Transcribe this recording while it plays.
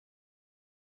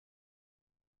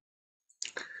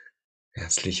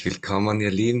Herzlich willkommen,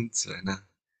 ihr Lieben, zu einer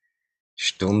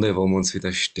Stunde, wo wir uns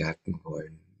wieder stärken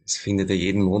wollen. Es findet ja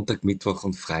jeden Montag, Mittwoch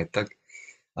und Freitag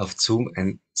auf Zoom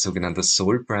ein sogenannter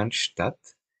Soul Brunch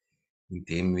statt, in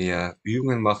dem wir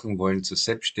Übungen machen wollen zur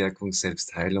Selbststärkung,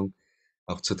 Selbstheilung,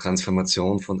 auch zur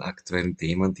Transformation von aktuellen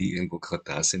Themen, die irgendwo gerade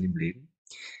da sind im Leben.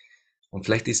 Und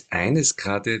vielleicht ist eines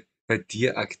gerade bei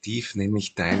dir aktiv,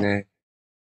 nämlich deine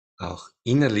auch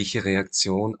innerliche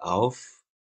Reaktion auf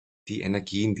die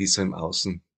Energien, die so im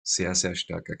Außen sehr, sehr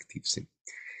stark aktiv sind.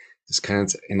 Das können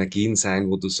jetzt Energien sein,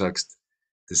 wo du sagst,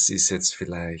 das ist jetzt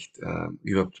vielleicht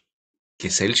überhaupt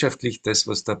gesellschaftlich das,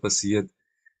 was da passiert,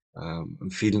 an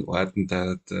vielen Orten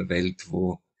der Welt,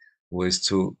 wo es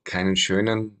zu keinen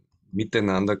schönen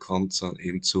Miteinander kommt, sondern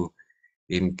eben zu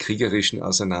eben kriegerischen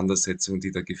Auseinandersetzungen,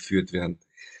 die da geführt werden.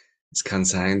 Es kann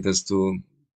sein, dass du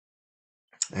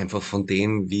einfach von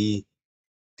dem, wie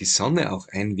die Sonne auch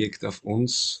einwirkt auf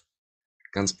uns,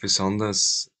 ganz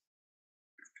besonders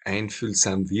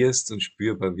einfühlsam wirst und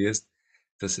spürbar wirst,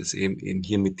 dass es eben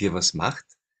hier mit dir was macht,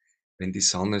 wenn die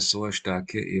Sonne so eine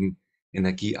starke eben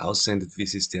Energie aussendet, wie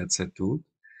sie es derzeit tut.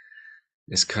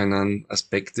 Es können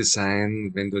Aspekte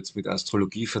sein, wenn du jetzt mit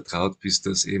Astrologie vertraut bist,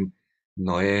 dass eben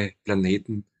neue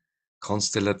Planeten,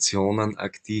 Konstellationen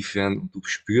aktiv werden und du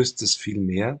spürst das viel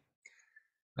mehr.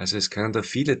 Also es können da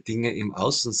viele Dinge im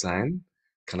Außen sein,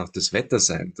 kann auch das Wetter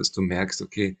sein, dass du merkst,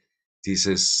 okay,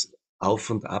 dieses Auf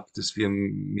und Ab, das wir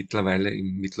mittlerweile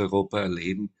in Mitteleuropa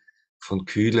erleben, von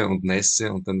Kühle und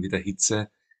Nässe und dann wieder Hitze,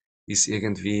 ist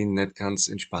irgendwie nicht ganz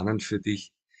entspannend für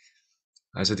dich.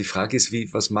 Also die Frage ist,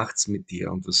 was macht's mit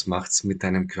dir und was macht's mit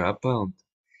deinem Körper und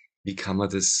wie kann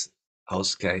man das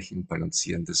ausgleichen,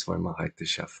 balancieren? Das wollen wir heute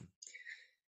schaffen.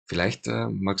 Vielleicht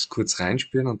magst du kurz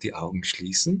reinspüren und die Augen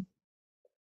schließen.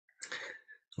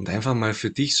 Und einfach mal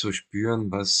für dich so spüren,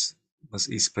 was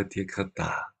ist bei dir gerade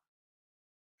da.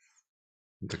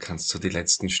 Und da kannst du die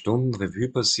letzten Stunden Revue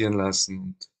passieren lassen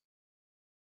und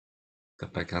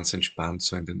dabei ganz entspannt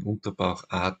so in den Unterbauch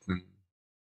atmen.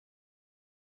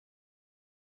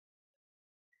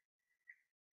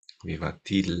 Wie war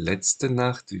die letzte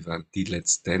Nacht? Wie waren die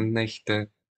letzten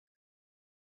Nächte?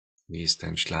 Wie ist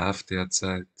dein Schlaf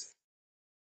derzeit?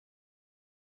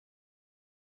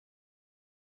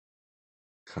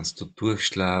 Kannst du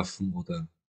durchschlafen oder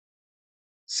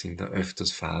sind da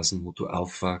öfters Phasen, wo du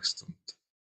aufwachst und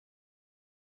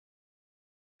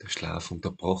der Schlaf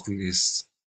unterbrochen ist?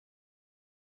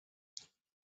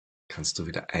 Kannst du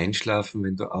wieder einschlafen,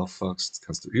 wenn du aufwachst?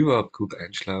 Kannst du überhaupt gut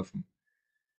einschlafen?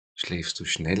 Schläfst du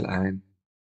schnell ein?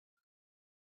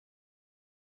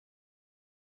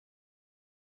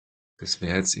 Das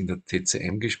wäre jetzt in der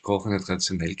TCM gesprochen, der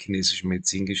traditionell chinesischen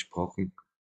Medizin gesprochen,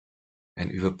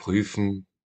 ein Überprüfen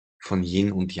von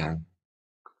Yin und Yang.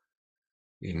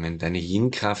 Eben wenn deine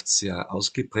Yin-Kraft sehr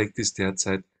ausgeprägt ist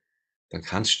derzeit, dann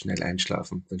kannst du schnell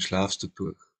einschlafen, dann schlafst du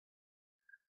durch.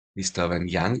 Ist da aber ein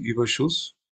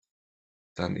Yang-Überschuss,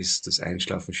 dann ist das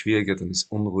Einschlafen schwieriger, dann ist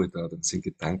Unruhe da, dann sind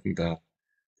Gedanken da,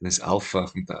 dann ist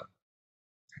Aufwachen da,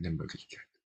 eine Möglichkeit.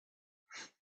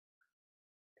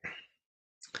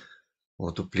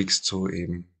 Oder du blickst so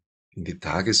eben in die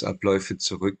Tagesabläufe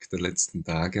zurück der letzten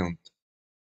Tage und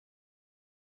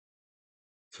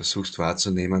versuchst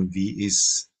wahrzunehmen, wie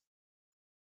ist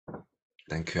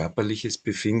dein körperliches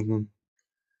Befinden?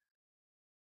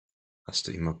 Hast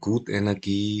du immer gut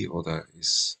Energie oder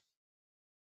ist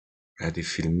relativ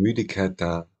viel Müdigkeit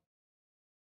da?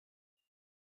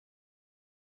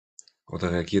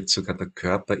 Oder reagiert sogar der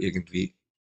Körper irgendwie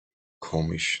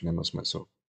komisch, nennen wir es mal so.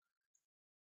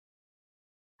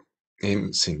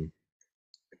 Eben sind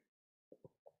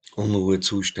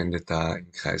Unruhezustände da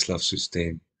im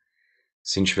Kreislaufsystem,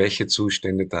 sind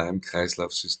Schwächezustände da im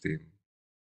Kreislaufsystem.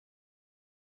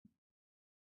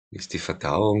 Ist die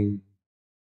Verdauung,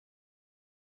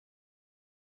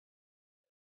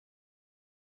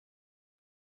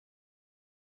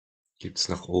 gibt es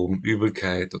nach oben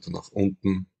Übelkeit oder nach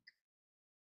unten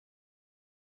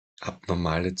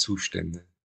abnormale Zustände?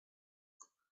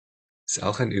 Ist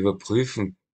auch ein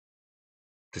Überprüfen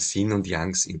des Yin und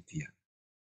Yangs in dir.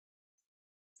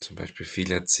 Zum Beispiel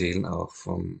viele erzählen auch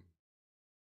von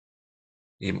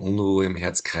eben Unruhe im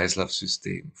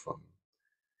Herz-Kreislauf-System, von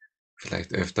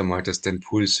vielleicht öfter mal, dass du den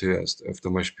Puls hörst, öfter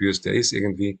mal spürst, der ist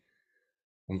irgendwie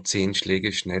um 10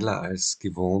 Schläge schneller als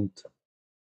gewohnt.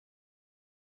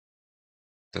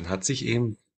 Dann hat sich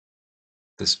eben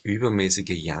das übermäßige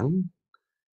Yang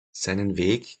seinen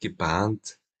Weg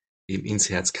gebahnt eben ins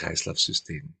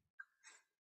Herz-Kreislauf-System.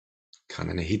 Kann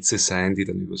eine Hitze sein, die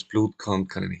dann übers Blut kommt,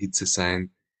 kann eine Hitze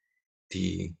sein,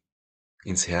 die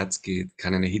ins Herz geht,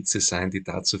 kann eine Hitze sein, die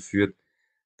dazu führt,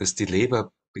 dass die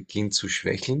Leber beginnt zu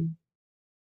schwächeln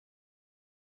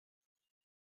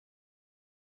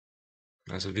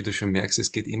Also wie du schon merkst,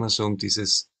 es geht immer so um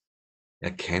dieses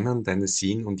Erkennen deines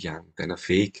Yin und Yang, deiner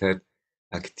Fähigkeit,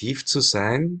 aktiv zu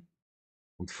sein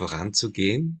und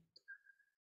voranzugehen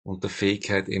und der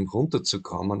Fähigkeit, eben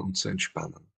runterzukommen und zu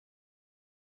entspannen.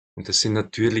 Und das sind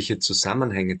natürliche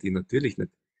Zusammenhänge, die natürlich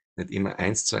nicht immer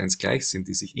eins zu eins gleich sind,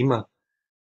 die sich immer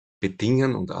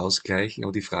bedingen und ausgleichen.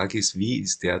 Aber die Frage ist, wie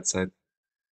ist derzeit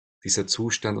dieser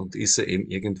Zustand und ist er eben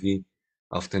irgendwie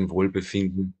auf dein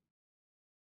Wohlbefinden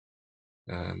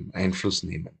Einfluss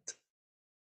nehmend?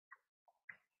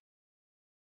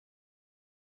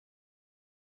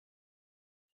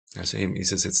 Also eben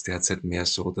ist es jetzt derzeit mehr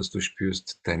so, dass du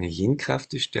spürst, deine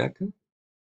Yin-Kraft ist stärker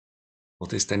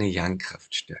oder ist deine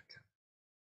Yang-Kraft stärker?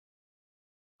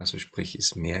 Also sprich,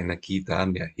 ist mehr Energie da,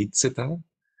 mehr Hitze da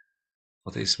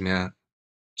oder ist mehr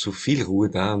zu viel Ruhe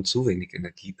da und zu wenig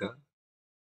Energie da?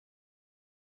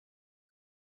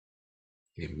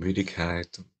 Eben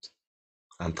Müdigkeit und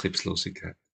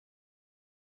Antriebslosigkeit.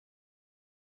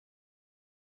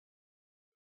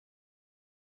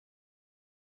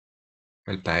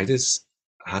 Weil beides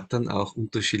hat dann auch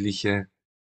unterschiedliche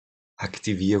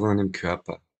Aktivierungen im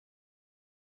Körper.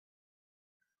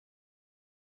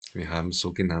 Wir haben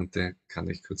sogenannte, kann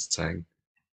ich kurz zeigen,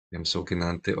 wir haben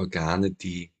sogenannte Organe,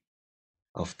 die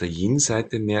auf der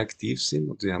Yin-Seite mehr aktiv sind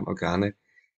und wir haben Organe,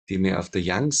 die mehr auf der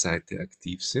Yang-Seite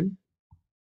aktiv sind.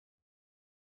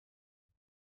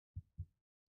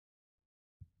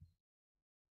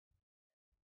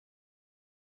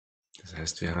 Das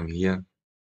heißt, wir haben hier,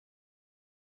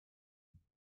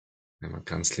 wenn wir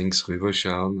ganz links rüber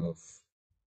schauen auf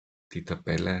die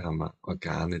Tabelle, haben wir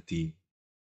Organe, die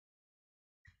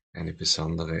eine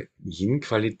besondere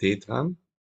Yin-Qualität haben.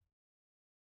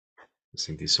 Das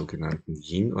sind die sogenannten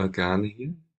Yin-Organe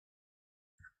hier.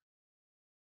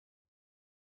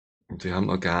 Und wir haben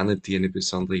Organe, die eine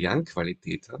besondere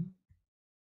Yang-Qualität haben.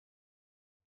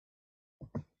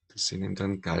 Das sind eben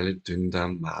dann Galle,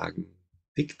 Dünndarm, Magen,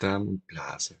 Dickdarm und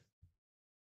Blase.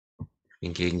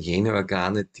 Hingegen jene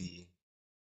Organe, die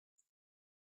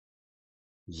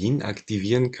Yin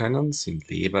aktivieren können, sind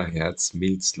Leber, Herz,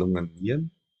 Milz, Lungen,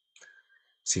 Nieren.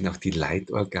 Sind auch die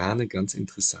Leitorgane ganz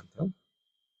interessant,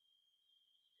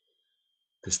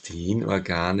 dass die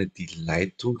Yin-Organe die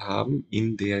Leitung haben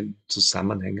in den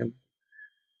Zusammenhängen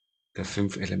der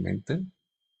 5 Elemente.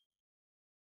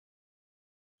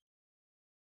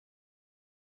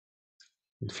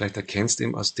 Und vielleicht erkennst du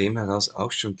eben aus dem heraus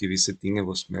auch schon gewisse Dinge,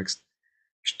 wo du merkst,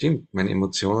 stimmt, meine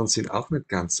Emotionen sind auch nicht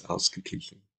ganz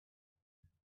ausgeglichen.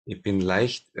 Ich bin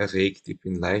leicht erregt, ich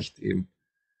bin leicht eben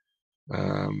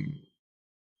ähm,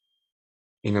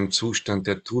 in einem Zustand,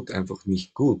 der tut einfach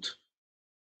nicht gut.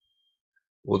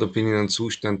 Oder bin in einem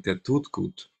Zustand, der tut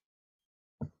gut.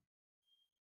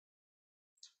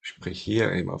 Sprich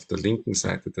hier eben auf der linken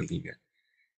Seite der Linie.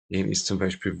 Eben ist zum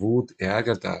Beispiel Wut,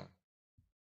 Ärger da.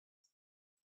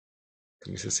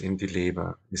 Dann ist es eben die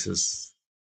Leber. Ist es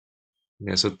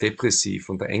mehr so depressiv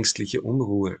und eine ängstliche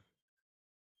Unruhe.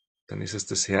 Dann ist es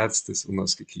das Herz, das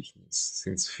unausgeglichen ist.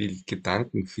 Sind es viel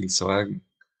Gedanken, viel Sorgen.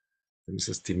 Dann ist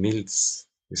es die Milz.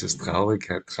 Ist es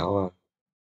Traurigkeit, Trauer.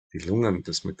 Die Lungen,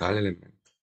 das Metallelement.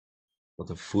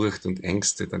 Oder Furcht und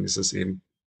Ängste, dann ist es eben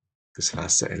das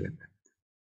Wasserelement.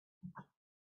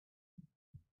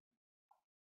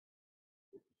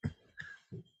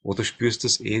 Oder spürst du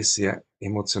es eh sehr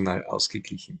emotional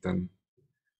ausgeglichen, dann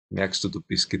merkst du, du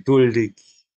bist geduldig,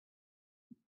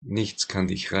 nichts kann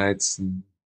dich reizen,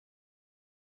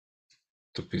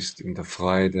 du bist in der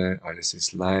Freude, alles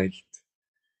ist leicht,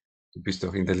 du bist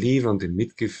auch in der Liebe und im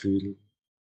Mitgefühl,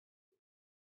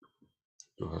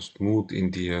 du hast Mut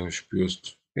in dir,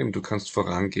 spürst, eben, du kannst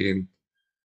vorangehen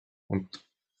und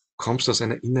kommst aus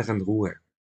einer inneren Ruhe.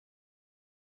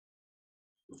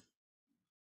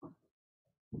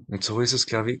 Und so ist es,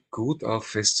 glaube ich, gut auch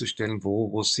festzustellen,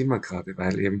 wo sind wir gerade,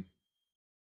 weil eben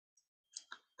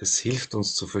das hilft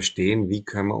uns zu verstehen, wie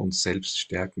können wir uns selbst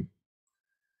stärken.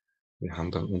 Wir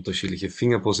haben dann unterschiedliche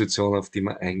Fingerpositionen, auf die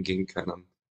wir eingehen können.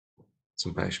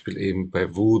 Zum Beispiel eben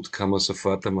bei Wut kann man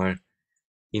sofort einmal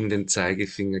in den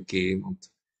Zeigefinger gehen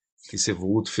und diese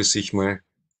Wut für sich mal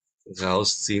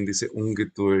rausziehen, diese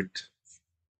Ungeduld.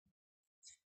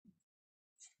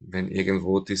 Wenn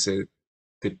irgendwo diese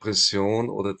Depression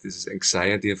oder dieses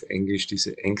Anxiety auf Englisch,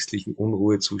 diese ängstlichen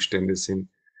Unruhezustände sind,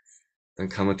 dann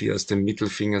kann man die aus dem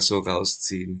Mittelfinger so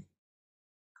rausziehen.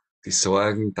 Die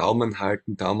Sorgen, Daumen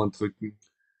halten, Daumen drücken,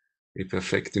 wie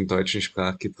perfekt im deutschen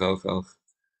Sprachgebrauch auch.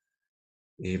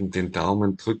 Eben den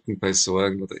Daumen drücken bei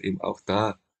Sorgen oder eben auch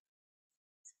da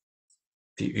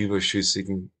die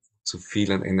überschüssigen, zu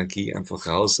viel an Energie einfach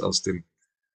raus aus dem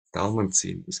Daumen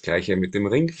ziehen. Das gleiche mit dem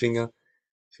Ringfinger.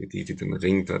 für die, die den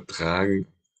Ring da tragen.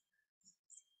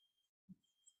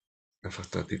 Einfach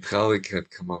da die Traurigkeit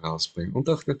kann man rausbringen. Und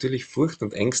auch natürlich Furcht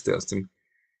und Ängste aus dem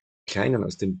Kleinen,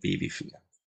 aus dem Babyfinger.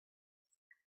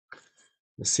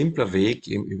 Ein simpler Weg,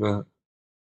 eben über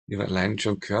allein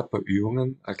schon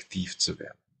Körperübungen aktiv zu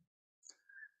werden.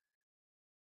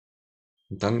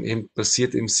 Und dann eben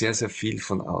passiert eben sehr, sehr viel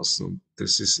von außen. Und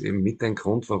das ist eben mit ein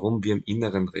Grund, warum wir im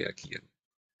Inneren reagieren.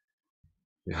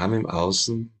 Wir haben im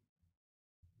Außen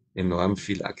enorm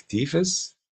viel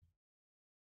Aktives.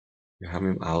 Wir haben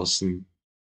im Außen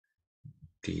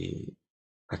die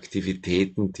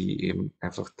Aktivitäten, die eben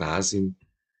einfach da sind,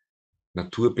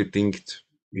 naturbedingt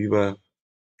über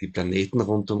die Planeten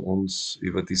rund um uns,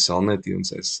 über die Sonne, die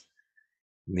uns als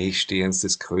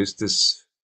nächststehendstes, größtes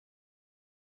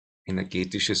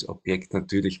energetisches Objekt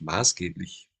natürlich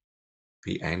maßgeblich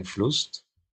beeinflusst.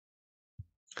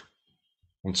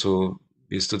 Und so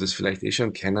wirst du das vielleicht eh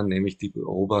schon kennen, nämlich die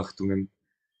Beobachtungen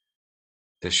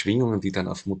der Schwingungen, die dann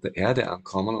auf Mutter Erde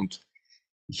ankommen. Und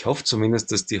ich hoffe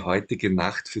zumindest, dass die heutige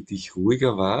Nacht für dich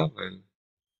ruhiger war, weil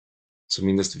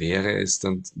zumindest wäre es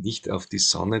dann nicht auf die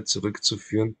Sonne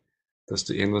zurückzuführen, dass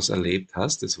du irgendwas erlebt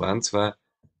hast. Es waren zwar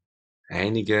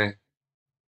einige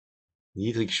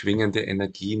niedrig schwingende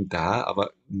Energien da,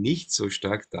 aber nicht so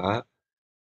stark da,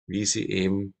 wie sie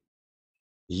eben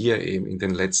hier eben in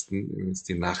den letzten, wenn wir jetzt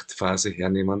die Nachtphase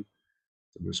hernehmen,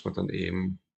 da müssen wir dann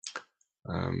eben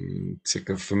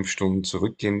circa 5 Stunden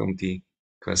zurückgehen, um die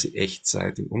quasi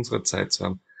Echtzeit in unserer Zeit zu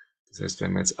haben. Das heißt,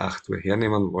 wenn wir jetzt 8 Uhr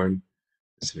hernehmen wollen,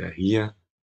 das wäre hier,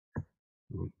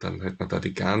 und dann hätten wir da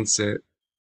die ganze,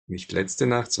 nicht letzte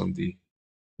Nacht, sondern die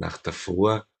Nacht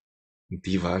davor, und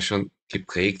die war schon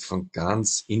geprägt von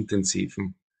ganz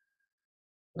intensiven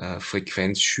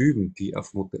Frequenzschüben, die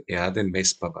auf Mutter Erde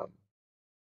messbar waren.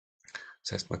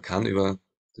 Das heißt, man kann über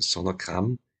das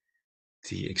Sonogramm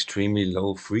die Extremely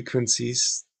Low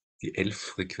Frequencies, die 11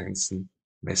 Frequenzen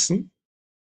messen.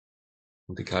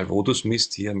 Und egal wo du es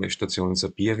misst, hier Messstation in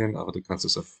Sibirien, aber du kannst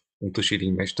es auf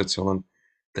unterschiedlichen Messstationen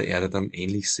der Erde dann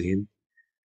ähnlich sehen,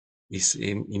 ist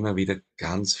eben immer wieder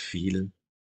ganz viel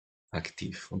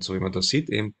aktiv. Und so wie man da sieht,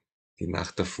 eben die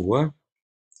Nacht davor,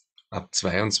 ab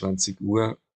 22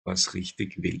 Uhr war es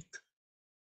richtig wild.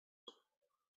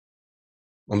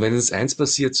 Und wenn jetzt eins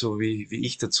passiert, so wie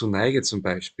ich dazu neige, zum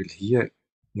Beispiel hier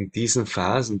in diesen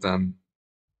Phasen dann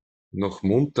noch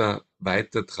munter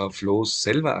weiter drauf los,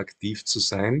 selber aktiv zu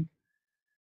sein,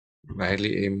 weil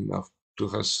ich eben auch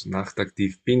durchaus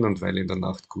nachtaktiv bin und weil ich in der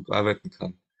Nacht gut arbeiten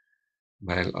kann,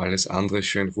 weil alles andere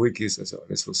schön ruhig ist, also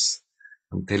alles, was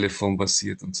am Telefon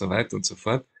passiert und so weiter und so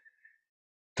fort,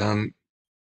 dann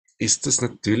ist das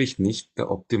natürlich nicht der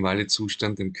optimale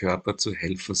Zustand, dem Körper zu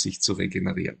helfen, sich zu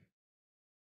regenerieren.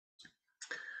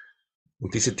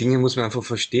 Und diese Dinge muss man einfach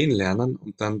verstehen lernen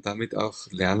und dann damit auch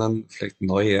lernen, vielleicht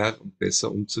neuer und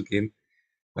besser umzugehen,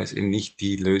 weil es eben nicht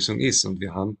die Lösung ist. Und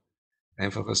wir haben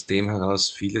einfach aus dem heraus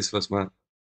vieles, was wir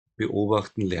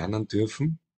beobachten, lernen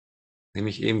dürfen.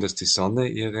 Nämlich eben, dass die Sonne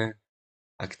ihre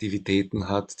Aktivitäten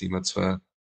hat, die man zwar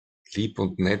lieb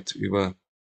und nett über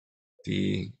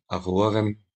die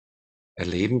Auroren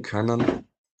erleben können,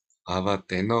 aber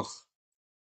dennoch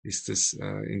ist es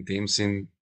in dem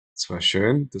Sinn zwar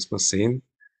schön, dass wir sehen,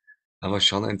 aber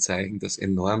schon ein Zeichen, dass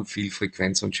enorm viel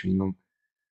Frequenz und Schwingung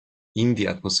in die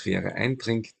Atmosphäre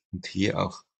eindringt und hier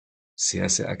auch sehr,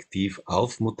 sehr aktiv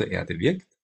auf Mutter Erde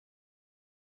wirkt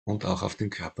und auch auf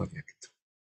den Körper wirkt.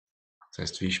 Das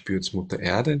heißt, wie spürt Mutter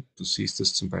Erde? Du siehst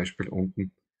es zum Beispiel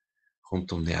unten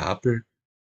rund um Neapel,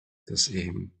 dass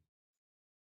eben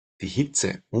die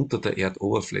Hitze unter der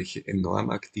Erdoberfläche enorm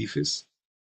aktiv ist.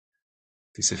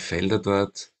 Diese Felder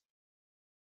dort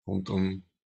rund um,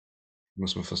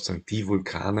 muss man fast sagen, die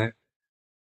Vulkane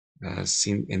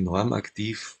sind enorm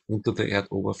aktiv unter der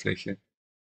Erdoberfläche.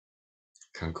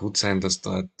 Kann gut sein, dass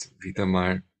dort wieder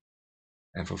mal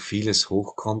einfach vieles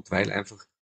hochkommt, weil einfach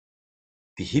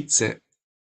die Hitze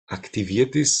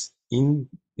aktiviert ist im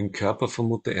Körper von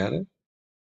Mutter Erde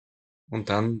und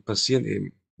dann passieren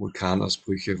eben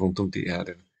Vulkanausbrüche rund um die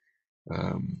Erde.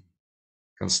 Ähm,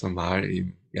 ganz normal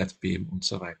eben Erdbeben und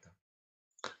so weiter.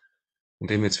 Und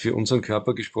eben jetzt für unseren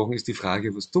Körper gesprochen ist die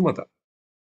Frage, was tun wir da?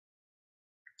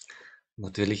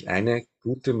 Natürlich eine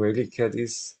gute Möglichkeit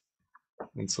ist,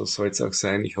 und so soll es auch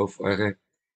sein, ich hoffe, eure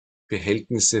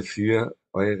Behältnisse für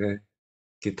eure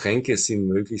Getränke sind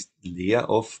möglichst leer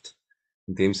oft,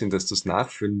 in dem Sinn, dass du es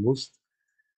nachfüllen musst,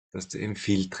 dass du eben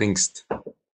viel trinkst. Das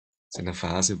ist eine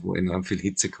Phase, wo enorm viel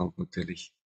Hitze kommt,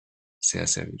 natürlich sehr,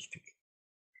 sehr wichtig.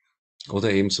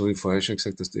 Oder eben, so wie vorher schon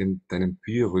gesagt, dass du eben deinem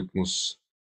Biorhythmus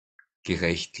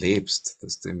gerecht lebst,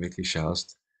 dass du eben wirklich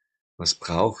schaust, was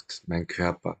braucht mein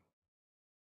Körper?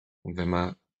 Und wenn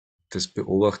man das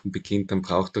Beobachten beginnt, dann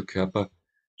braucht der Körper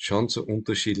schon zu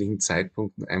unterschiedlichen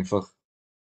Zeitpunkten einfach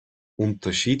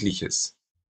Unterschiedliches.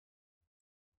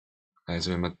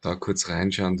 Also wenn wir da kurz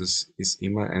reinschauen, das ist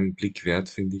immer ein Blick wert,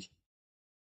 finde ich,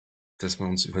 dass wir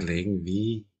uns überlegen,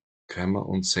 wie können wir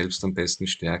uns selbst am besten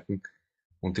stärken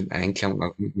und im Einklang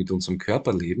auch mit unserem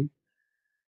Körper leben.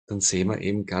 Dann sehen wir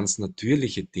eben ganz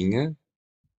natürliche Dinge,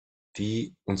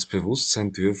 die uns bewusst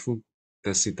sein dürfen,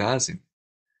 dass sie da sind.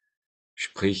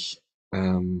 Sprich,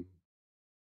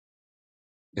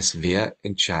 es wäre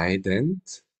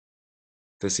entscheidend,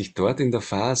 dass ich dort in der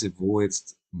Phase, wo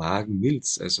jetzt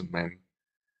Magenmilz, also mein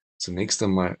zunächst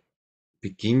einmal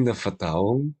Beginn der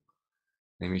Verdauung,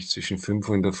 nämlich zwischen 5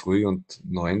 Uhr in der Früh und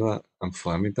 9 Uhr am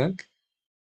Vormittag,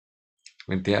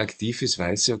 wenn der aktiv ist,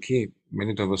 weiß ich, okay, wenn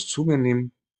ich da was zu mir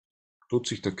nehme, tut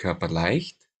sich der Körper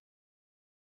leicht,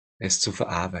 es zu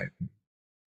verarbeiten.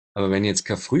 Aber wenn ich jetzt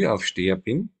kein Frühaufsteher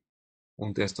bin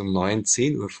und erst um 9,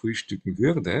 10 Uhr frühstücken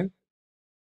würde,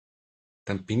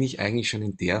 dann bin ich eigentlich schon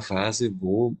in der Phase,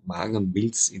 wo Magen und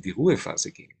Milz in die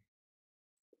Ruhephase gehen.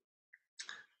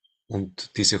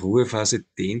 Und diese Ruhephase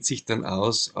dehnt sich dann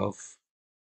aus auf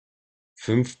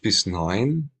 5 bis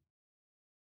 9,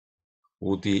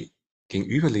 wo die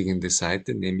gegenüberliegende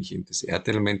Seite, nämlich eben das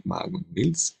Erdelement Magen und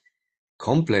Milz,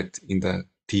 komplett in der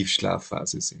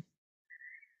Tiefschlafphase sind.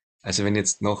 Also wenn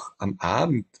jetzt noch am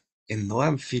Abend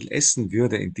enorm viel essen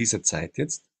würde in dieser Zeit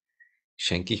jetzt,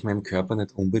 schenke ich meinem Körper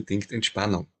nicht unbedingt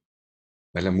Entspannung,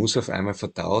 weil er muss auf einmal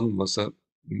verdauen, was er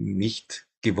nicht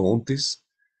gewohnt ist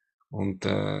und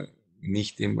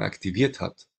nicht eben aktiviert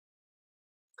hat.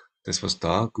 Das, was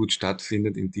da gut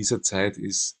stattfindet in dieser Zeit,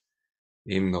 ist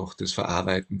eben noch das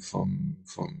Verarbeiten von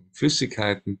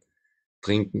Flüssigkeiten.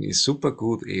 Trinken ist super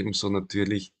gut, ebenso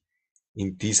natürlich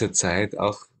in dieser Zeit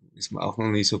auch, ist mir auch noch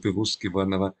nicht so bewusst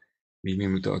geworden, aber wie ich mich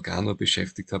mit der Organo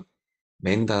beschäftigt habe,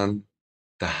 wenn dann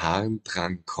der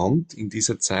Harndrang kommt in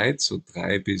dieser Zeit, so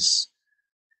 3 bis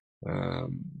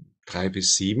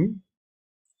 7,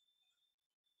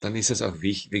 dann ist es auch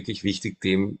wirklich wichtig,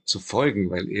 dem zu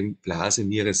folgen, weil eben Blase,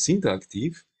 Niere sind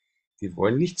aktiv. Die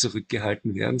wollen nicht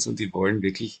zurückgehalten werden, sondern die wollen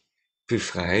wirklich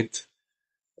befreit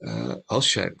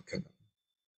ausscheiden können.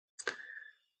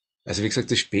 Also wie gesagt,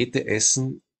 das späte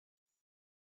Essen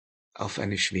auf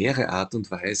eine schwere Art und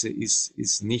Weise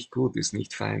ist nicht gut, ist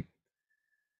nicht fein.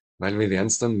 Weil wir werden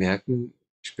es dann merken,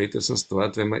 spätestens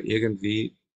dort, wenn wir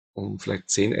irgendwie um vielleicht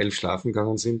 10, 11 schlafen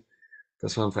gegangen sind,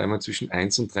 dass wir auf einmal zwischen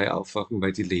 1 und 3 aufwachen,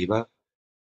 weil die Leber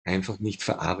einfach nicht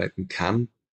verarbeiten kann,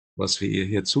 was wir ihr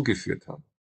hier zugeführt haben.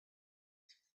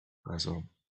 Also,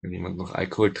 wenn jemand noch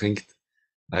Alkohol trinkt,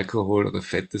 Alkohol oder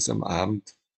Fettes am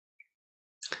Abend,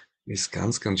 ist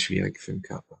ganz schwierig für den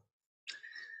Körper.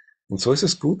 Und so ist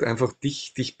es gut, einfach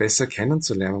dich besser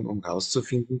kennenzulernen, um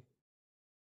rauszufinden,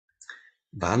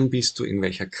 wann bist du in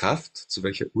welcher Kraft, zu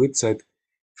welcher Uhrzeit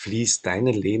fließt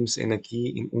deine Lebensenergie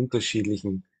in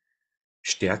unterschiedlichen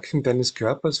Stärken deines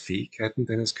Körpers, Fähigkeiten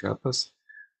deines Körpers.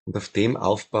 Und auf dem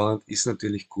aufbauend ist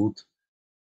natürlich gut,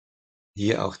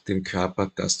 hier auch dem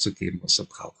Körper das zu geben, was er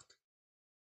braucht.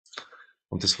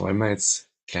 Und das wollen wir jetzt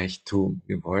gleich tun.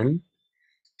 Wir wollen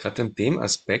gerade an dem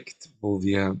Aspekt, wo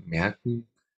wir merken,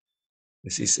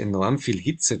 es ist enorm viel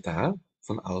Hitze da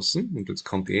von außen und jetzt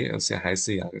kommt eine sehr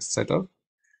heiße Jahreszeit auf.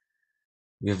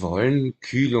 Wir wollen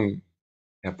Kühlung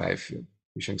herbeiführen.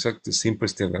 Wie schon gesagt, das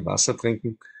Simpelste wäre Wasser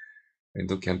trinken. Wenn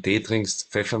du gern Tee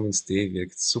trinkst, Pfefferminztee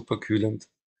wirkt super kühlend.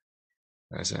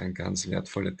 Also ein ganz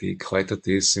wertvoller Tee.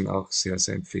 Kräutertees sind auch sehr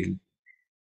empfehlsam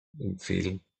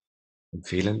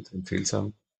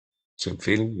zu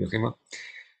empfehlen, wie auch immer.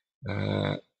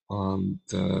 Und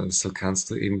so kannst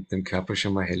du eben dem Körper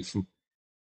schon mal helfen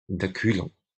in der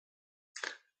Kühlung.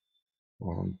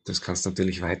 Und das kannst du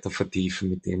natürlich weiter vertiefen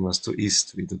mit dem, was du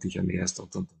isst, wie du dich ernährst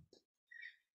und.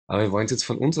 Aber wir wollen es jetzt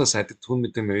von unserer Seite tun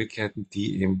mit den Möglichkeiten,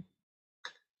 die eben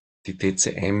die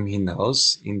TCM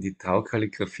hinaus in die Tao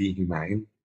Kalligrafie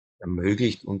hinein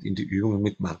ermöglicht und in die Übungen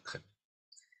mit Mantren.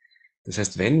 Das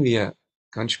heißt, wenn wir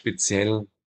ganz speziell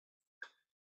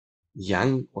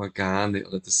Yang-Organe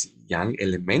oder das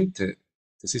Yang-Elemente,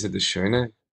 das ist ja das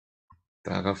Schöne,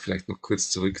 darauf vielleicht noch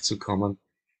kurz zurückzukommen,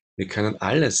 wir können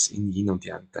alles in Yin und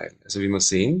Yang teilen. Also wie wir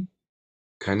sehen,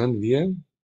 können wir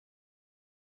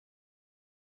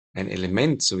ein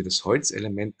Element, so wie das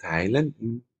Holzelement, teilen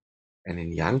in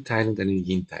einen Yang-Teil und einen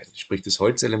Yin-Teil. Sprich, das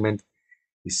Holzelement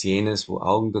ist jenes, wo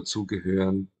Augen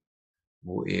dazugehören,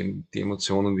 wo eben die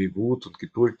Emotionen wie Wut und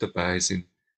Geduld dabei sind,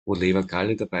 wo Leber und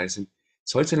Galle dabei sind.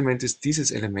 Das Holzelement ist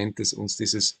dieses Element, das uns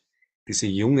diese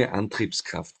junge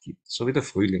Antriebskraft gibt, so wie der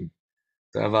Frühling.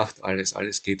 Da erwacht alles,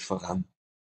 alles geht voran.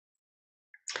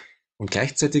 Und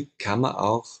gleichzeitig kann man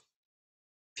auch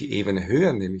die Ebene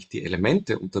höher, nämlich die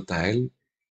Elemente unterteilen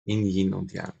in Yin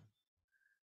und Yang.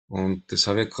 Und das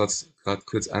habe ich gerade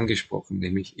kurz angesprochen,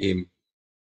 nämlich eben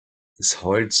das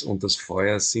Holz und das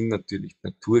Feuer sind natürlich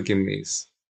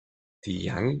naturgemäß die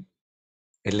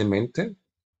Yang-Elemente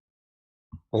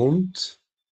und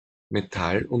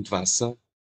Metall und Wasser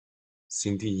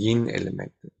sind die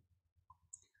Yin-Elemente.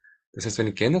 Das heißt, wenn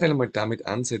ich generell mal damit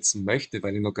ansetzen möchte,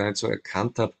 weil ich noch gar nicht so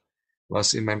erkannt habe,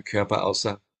 was in meinem Körper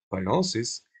außer Balance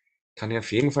ist, kann ich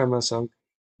auf jeden Fall mal sagen,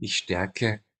 ich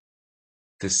stärke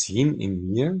das Yin in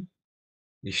mir,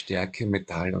 ich stärke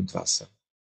Metall und Wasser.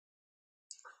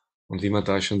 Und wie wir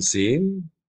da schon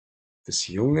sehen, das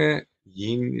junge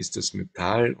Yin ist das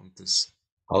Metall und das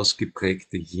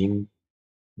ausgeprägte Yin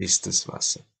ist das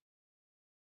Wasser.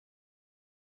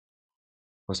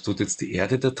 Was tut jetzt die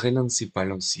Erde da drinnen? Sie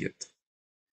balanciert.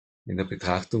 In der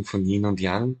Betrachtung von Yin und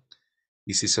Yang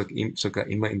ist sie sogar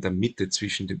immer in der Mitte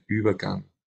zwischen dem Übergang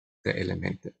der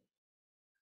Elemente.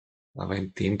 Aber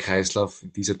in dem Kreislauf,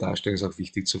 in dieser Darstellung ist auch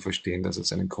wichtig zu verstehen, dass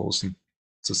es einen großen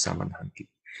Zusammenhang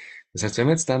gibt. Das heißt, wenn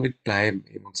wir jetzt damit bleiben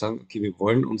eben und sagen, okay, wir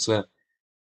wollen unseren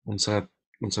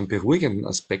beruhigenden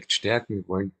Aspekt stärken, wir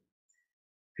wollen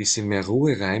ein bisschen mehr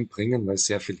Ruhe reinbringen, weil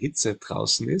sehr viel Hitze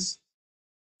draußen ist,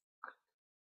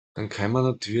 dann können wir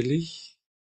natürlich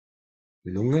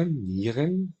Lungen,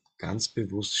 Nieren ganz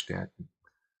bewusst stärken.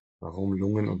 Warum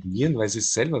Lungen und Nieren? Weil sie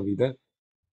selber wieder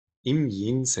im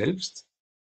Yin selbst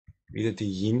wieder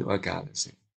die Yin-Organe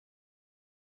sind.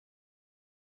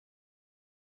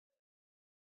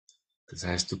 Das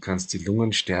heißt, du kannst die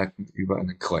Lungen stärken über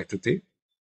einen Kräutertee.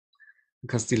 Du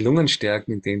kannst die Lungen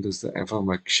stärken, indem du einfach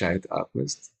mal gescheit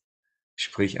atmest.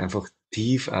 Sprich, einfach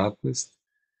tief atmest,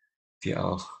 dir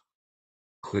auch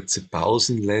kurze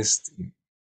Pausen lässt, im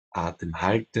Atem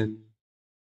halten,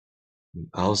 im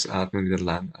Ausatmen wieder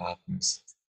lang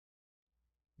atmest,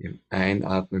 im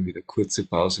Einatmen wieder kurze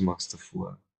Pause machst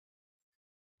davor.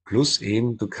 Plus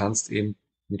eben, du kannst eben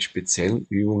mit speziellen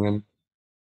Übungen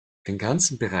den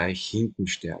ganzen Bereich hinten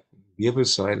stärken,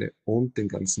 Wirbelsäule und den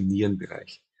ganzen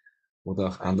Nierenbereich oder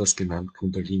auch anders genannt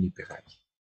Kundalini-Bereich.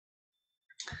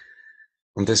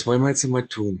 Und das wollen wir jetzt einmal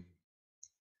tun.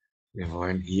 Wir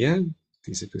wollen hier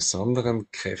diese besonderen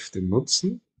Kräfte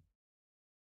nutzen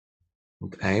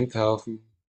und eintauchen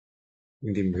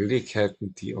in die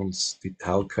Möglichkeiten, die uns die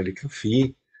Tao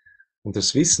Kalligrafie und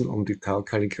das Wissen um die Tao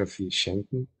Kalligrafie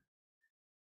schenken,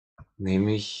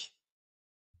 nämlich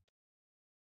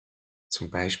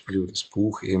zum Beispiel über das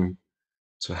Buch eben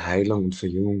zur Heilung und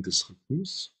Verjüngung des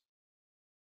Rückens,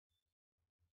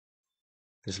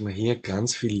 dass wir hier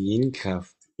ganz viel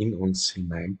Yin-Kraft in uns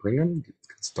hineinbringen. Es gibt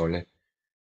ganz tolle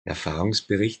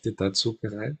Erfahrungsberichte dazu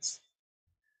bereits.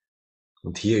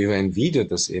 Und hier über ein Video,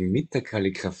 das eben mit der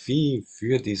Kalligrafie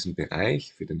für diesen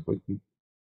Bereich, für den Rücken,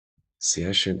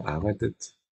 sehr schön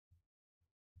arbeitet.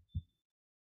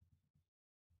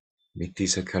 Mit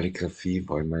dieser Kalligrafie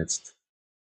wollen wir jetzt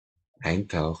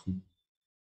eintauchen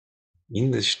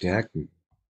in das Stärken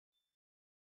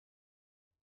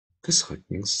des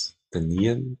Rückens, der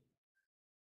Nieren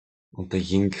und der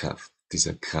Yin-Kraft,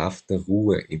 dieser Kraft der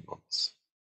Ruhe in uns.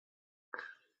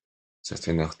 Das heißt,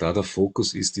 wenn auch da der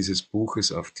Fokus ist dieses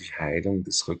Buches auf die Heilung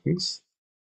des Rückens,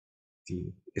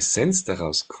 die Essenz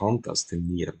daraus kommt aus den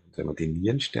Nieren. Und wenn wir die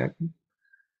Nieren stärken,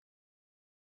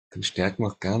 dann stärken wir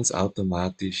auch ganz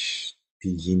automatisch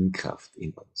die Yin-Kraft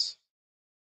in uns.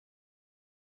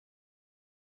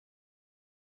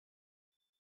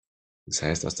 Das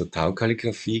heißt, aus der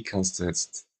Tao-Kalligrafie kannst du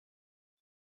jetzt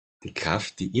die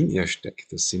Kraft, die in ihr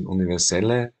steckt, das sind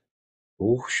universelle,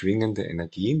 hochschwingende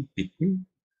Energien, bitten,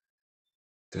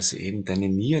 dass sie eben deine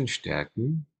Nieren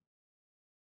stärken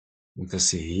und dass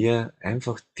sie hier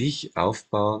einfach dich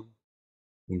aufbauen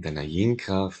in deiner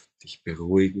Yin-Kraft, dich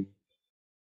beruhigen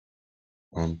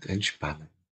und entspannen.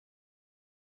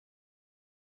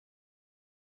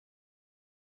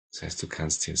 Das heißt, du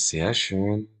kannst hier sehr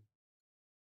schön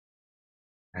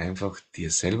einfach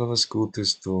dir selber was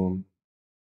Gutes tun,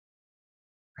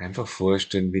 einfach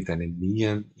vorstellen, wie deine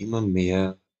Nieren immer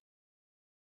mehr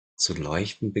zu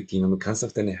leuchten beginnen. Du kannst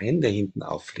auch deine Hände hinten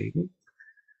auflegen,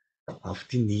 auf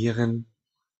die Nieren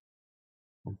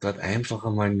und dort einfach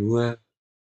einmal nur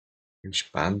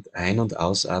entspannt ein- und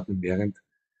ausatmen, während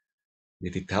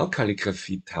wir die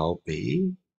Tau-Kalligrafie Tau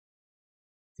B,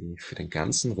 die für den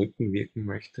ganzen Rücken wirken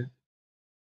möchte,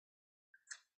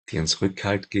 die uns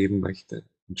Rückhalt geben möchte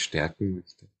und stärken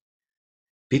möchte,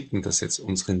 bitten, dass jetzt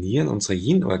unsere Nieren, unsere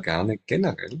Yin-Organe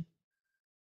generell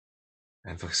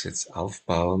einfach jetzt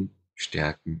aufbauen,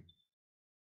 stärken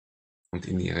und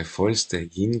in ihre vollste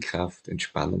Yin-Kraft,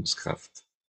 Entspannungskraft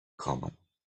kommen.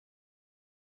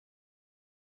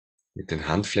 Mit den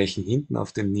Handflächen hinten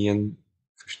auf den Nieren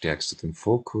verstärkst du den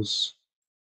Fokus.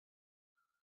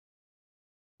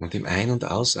 Und im Ein- und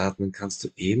Ausatmen kannst du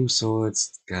ebenso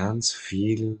jetzt ganz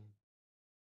viel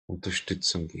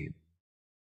Unterstützung geben.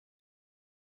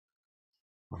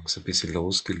 Mach so ein bisschen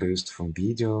losgelöst vom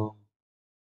Video.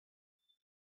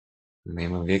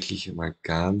 Nehmen wir wirklich mal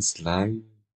ganz langes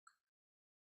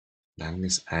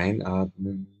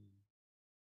Einatmen,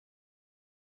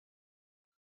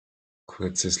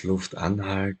 kurzes Luft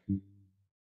anhalten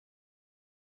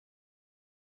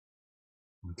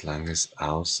und langes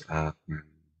Ausatmen.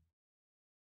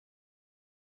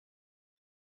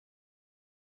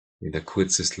 Wieder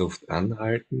kurzes Luft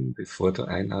anhalten, bevor du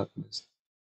einatmest.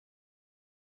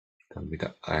 Dann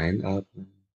wieder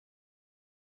einatmen,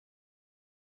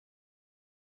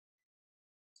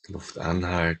 Luft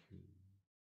anhalten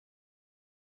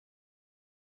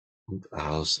und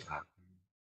ausatmen.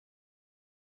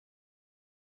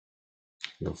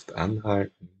 Luft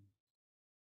anhalten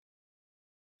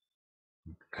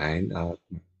und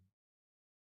einatmen.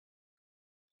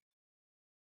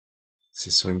 Es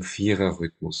ist so im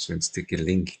Vierer-Rhythmus, wenn es dir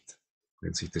gelingt,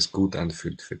 wenn sich das gut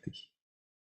anfühlt für dich.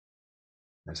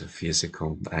 Also 4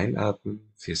 Sekunden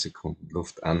einatmen, 4 Sekunden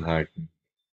Luft anhalten,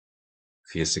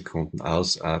 4 Sekunden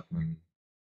ausatmen,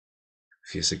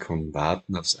 4 Sekunden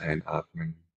warten aufs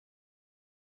Einatmen,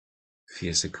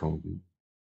 4 Sekunden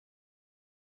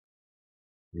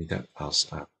wieder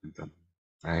ausatmen, dann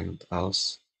ein und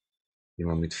aus,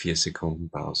 immer mit 4 Sekunden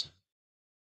Pause.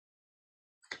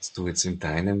 Kannst du jetzt in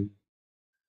deinem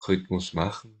Rhythmus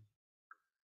machen.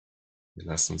 Wir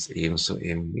lassen uns ebenso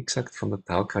eben, wie gesagt, von der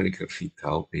Tao Kalligrafie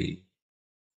Tao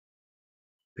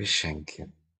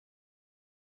beschenken.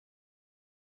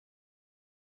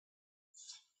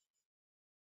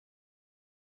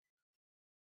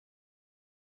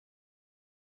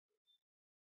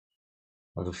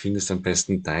 Aber du findest am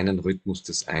besten deinen Rhythmus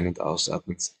des Ein- und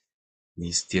Ausatmens, wie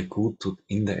es dir gut tut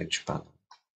in der Entspannung.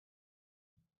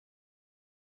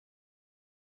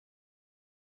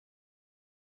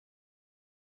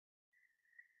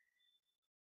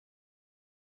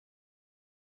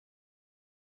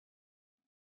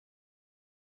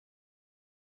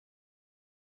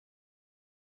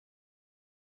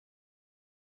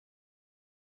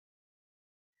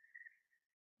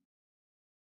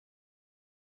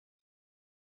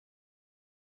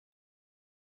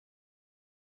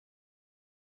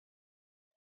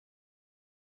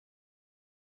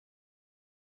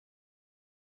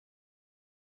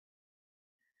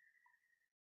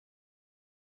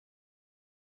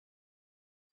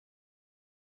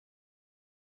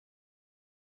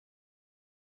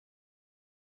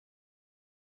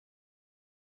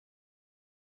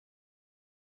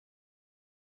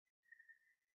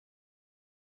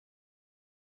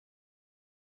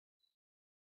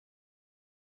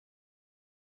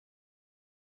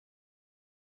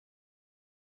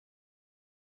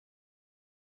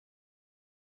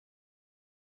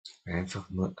 Einfach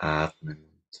nur atmen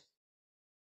und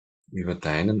über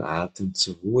deinen Atem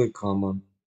zur Ruhe kommen.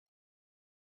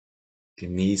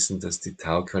 Genießen, dass die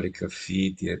Tao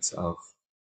Kalligrafie dir jetzt auch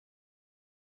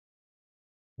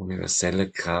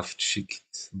universelle Kraft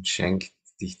schickt und schenkt,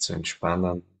 dich zu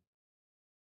entspannen.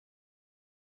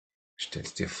 Stell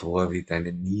dir vor, wie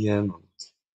deine Nieren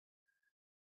und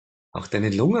auch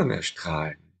deine Lungen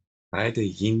erstrahlen. Beide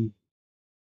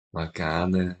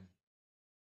Yin-Organe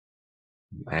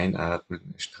im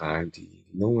Einatmen erstrahlen die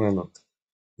Lungen und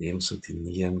ebenso die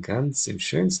Nieren ganz im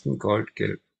schönsten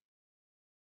Goldgelb.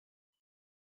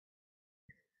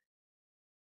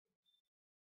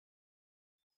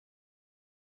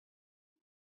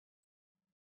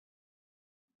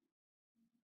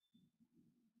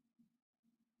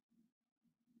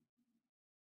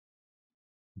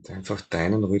 Und einfach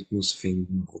deinen Rhythmus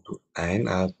finden, wo du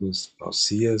einatmest,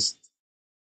 pausierst,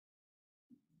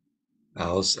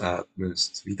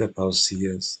 ausatmest, wieder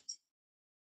pausierst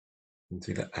und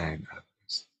wieder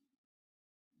einatmest.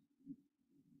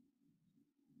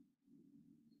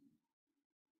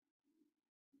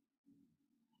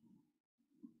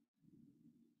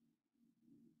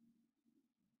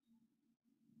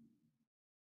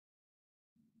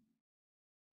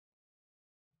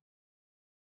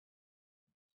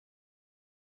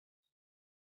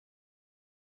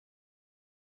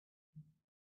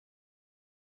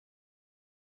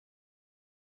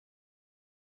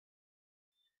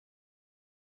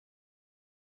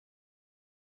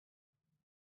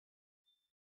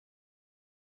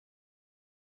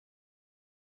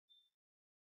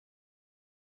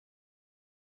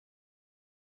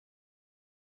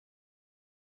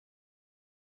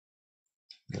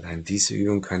 Allein diese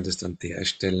Übung könntest du an der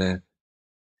Stelle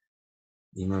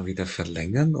immer wieder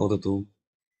verlängern oder du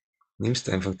nimmst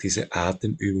einfach diese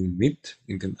Atemübung mit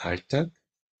in den Alltag.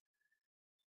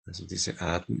 Also diese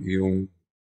Atemübung,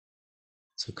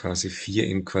 so quasi 4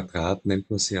 im Quadrat nennt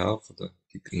man sie auch, oder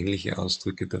gibt ähnliche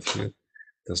Ausdrücke dafür,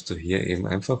 dass du hier eben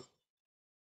einfach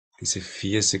diese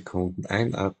 4 Sekunden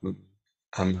einatmen,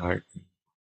 anhalten,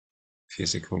 4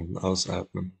 Sekunden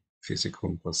ausatmen, 4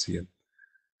 Sekunden pausieren,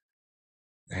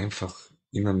 einfach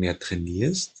immer mehr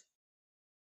trainierst.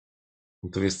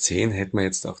 Und du wirst sehen, hätten wir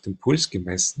jetzt auch den Puls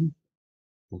gemessen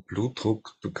und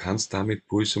Blutdruck, du kannst damit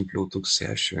Puls und Blutdruck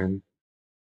sehr schön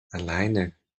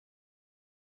alleine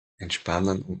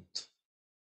entspannen und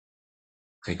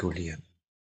regulieren.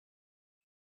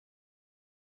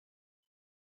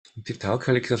 Und die Tao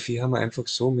Kalligrafie haben wir einfach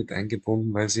so mit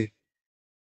eingebunden, weil sie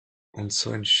uns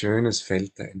so ein schönes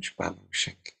Feld der Entspannung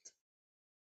schenkt.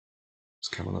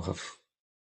 Das kann man auch auf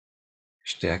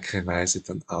stärkere Weise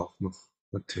dann auch noch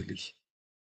natürlich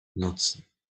nutzen.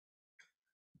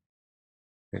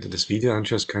 Wenn du das Video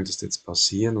anschaust, könntest du jetzt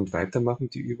pausieren und weitermachen,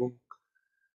 die Übung.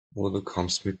 Oder du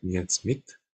kommst mit mir jetzt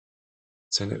mit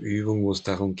zu einer Übung, wo es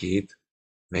darum geht,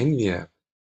 wenn wir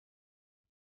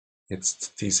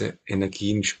jetzt diese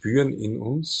Energien spüren in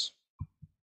uns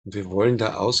und wir wollen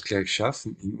da Ausgleich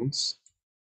schaffen in uns,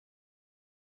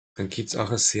 dann gibt es auch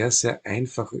eine sehr, sehr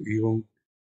einfache Übung,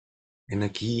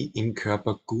 Energie im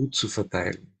Körper gut zu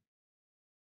verteilen.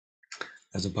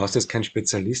 Also du brauchst jetzt kein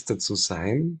Spezialist dazu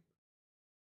sein,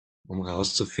 um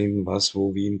herauszufinden, was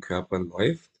wo wie im Körper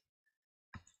läuft.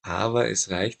 Aber es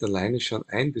reicht alleine schon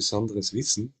ein besonderes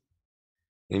Wissen,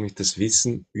 nämlich das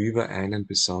Wissen über einen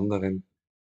besonderen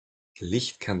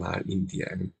Lichtkanal in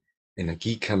dir, einen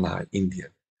Energiekanal in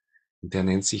dir. Und der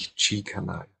nennt sich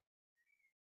Qi-Kanal.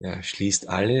 Er schließt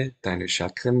alle deine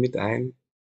Chakren mit ein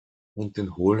und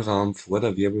den Hohlraum vor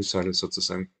der Wirbelsäule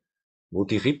sozusagen, wo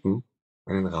die Rippen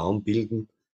einen Raum bilden,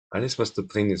 alles was da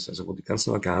drin ist, also wo die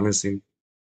ganzen Organe sind,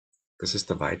 das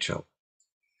ist der Weitschau.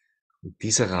 Und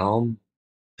dieser Raum,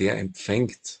 der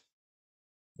empfängt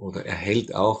oder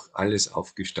erhält auch alles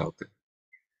Aufgestaute.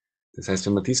 Das heißt,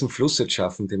 wenn wir diesen Fluss jetzt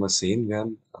schaffen, den wir sehen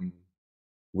werden, am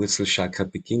Wurzelchakra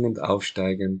beginnend,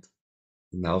 aufsteigend,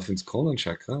 hinauf ins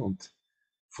Kronenchakra und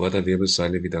vor der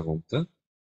Wirbelsäule wieder runter,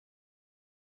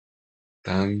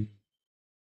 dann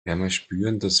werden wir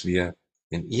spüren, dass wir,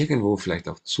 wenn irgendwo vielleicht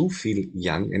auch zu viel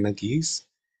Yang-Energie ist,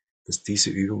 dass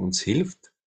diese Übung uns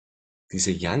hilft,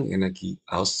 diese Yang-Energie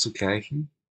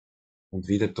auszugleichen und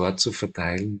wieder dort zu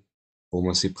verteilen, wo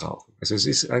wir sie brauchen. Also es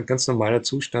ist ein ganz normaler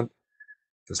Zustand,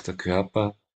 dass der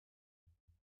Körper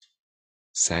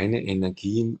seine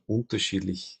Energien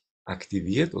unterschiedlich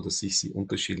aktiviert oder sich sie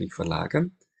unterschiedlich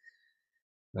verlagern.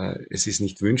 Es ist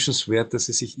nicht wünschenswert, dass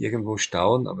sie sich irgendwo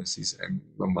stauen, aber es ist ein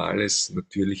normales,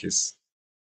 natürliches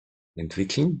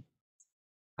Entwickeln.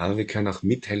 Aber wir können auch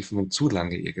mithelfen, wenn zu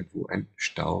lange irgendwo ein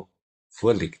Stau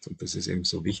vorliegt. Und das ist eben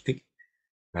so wichtig,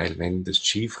 weil wenn das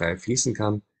Qi frei fließen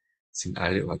kann, sind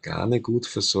alle Organe gut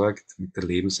versorgt mit der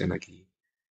Lebensenergie,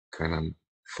 können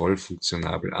voll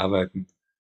funktionabel arbeiten.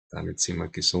 Damit sind wir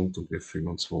gesund und wir fühlen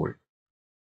uns wohl.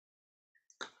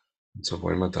 Und so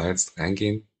wollen wir da jetzt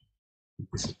reingehen in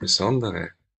dieses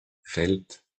besondere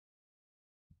Feld,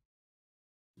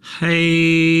 eng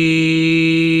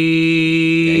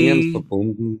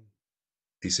verbunden,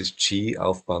 dieses Qi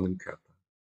aufbauen im Körper.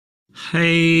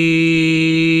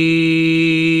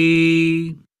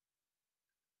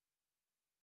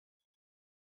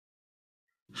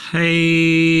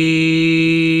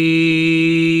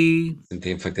 In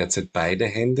dem Fall derzeit beide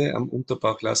Hände am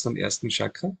Unterbauch lassen, am ersten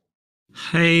Chakra.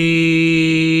 Die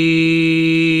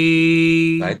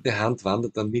zweite Hand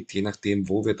wandert dann mit, je nachdem,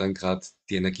 wo wir dann gerade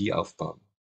die Energie aufbauen.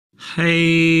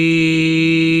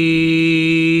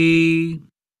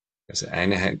 Also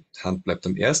eine Hand bleibt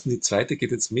am ersten, die zweite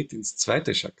geht jetzt mit ins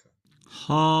zweite Chakra.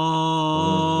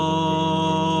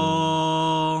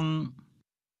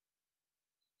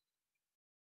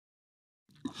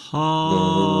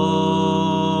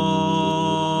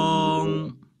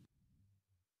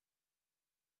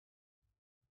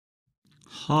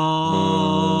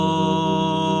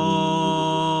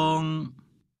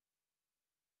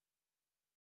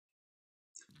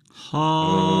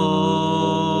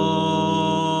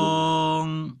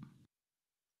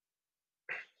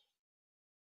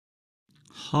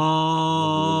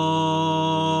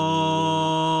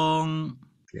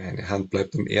 Die eine Hand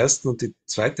bleibt am ersten und die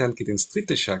zweite Hand geht ins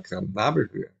dritte Chakra,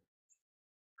 Nabelhöhe.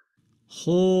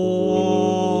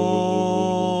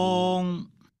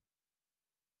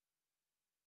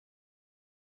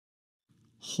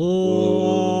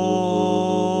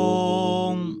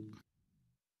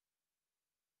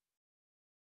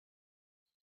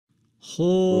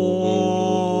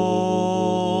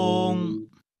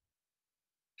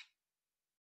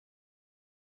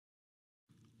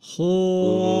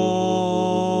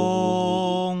 Hong.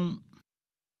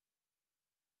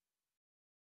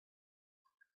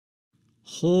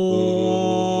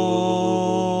 Hong.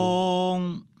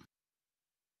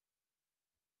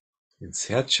 Ins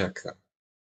Herzchakra.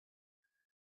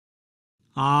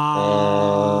 Ah.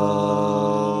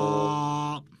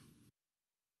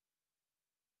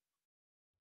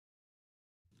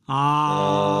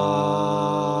 Ah.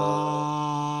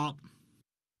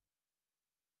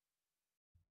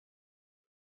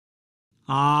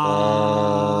 Ah.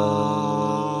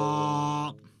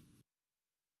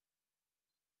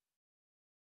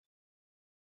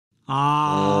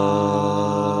 Ah.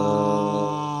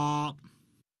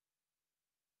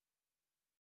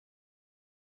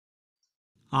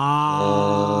 Ah.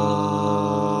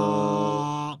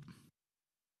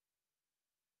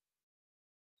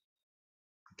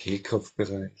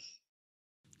 Kehlkopfbereich.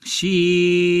 Xi.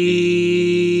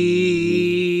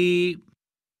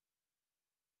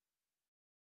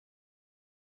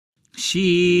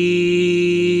 Xi.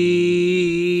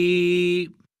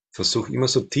 Versuch immer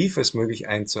so tief als möglich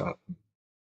einzuatmen.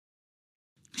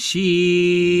 Xi.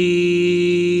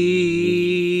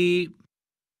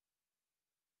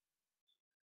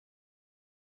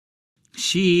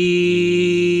 Xi.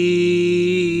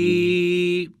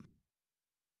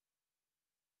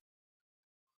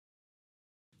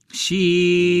 Xi.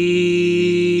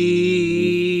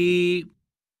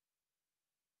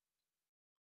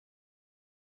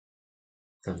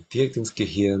 Dann direkt ins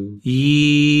Gehirn.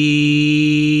 Yi.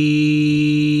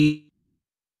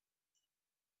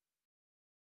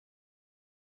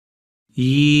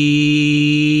 Yi.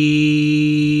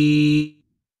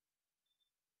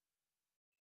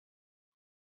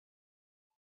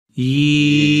 Yi.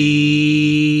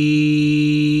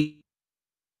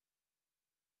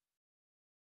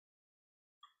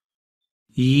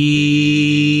 Yi.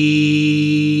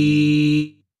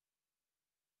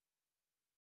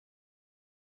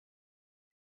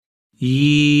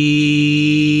 Yi.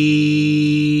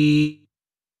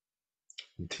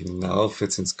 Und hinauf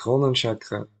jetzt ins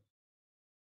Kronenchakra.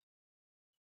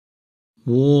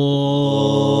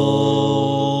 Wong.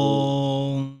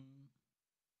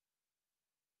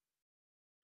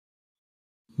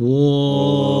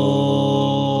 Wong.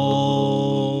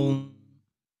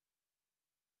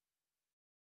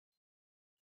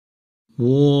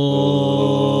 Wong.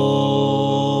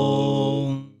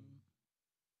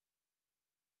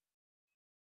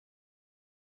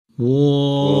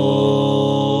 Wong.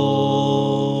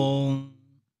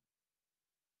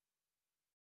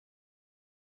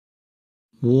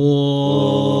 Wong.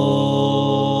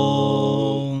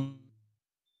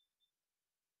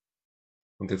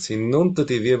 Und jetzt hinunter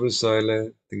die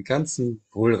Wirbelsäule, den ganzen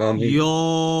Hohlraum hinten.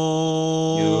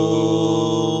 Yo.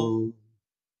 Jo.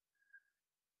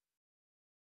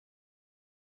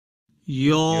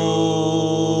 Yo.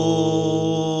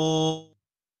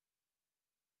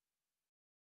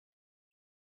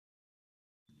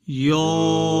 Yo.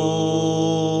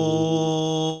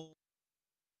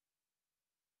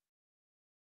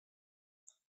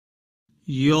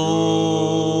 Yo.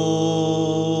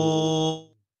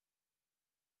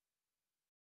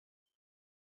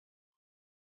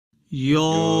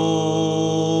 Yo.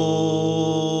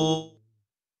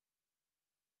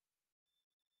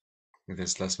 Und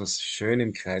jetzt lassen wir es schön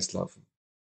im Kreis laufen.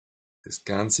 Das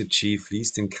ganze Qi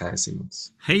fließt im Kreis in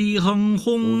uns. Hei heng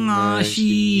hong a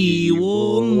xi Xi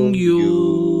wong Wong yu.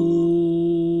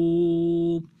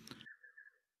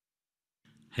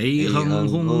 Hei Hei heng hang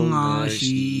hong hong a a xi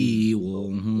Xi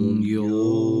wong Wong yu.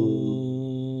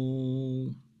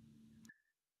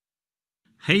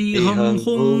 Hei Hei heng hang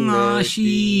hong hong a a xi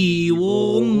Xi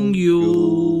wong Wong yu.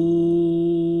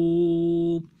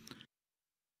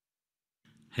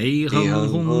 Hei Hei heng hang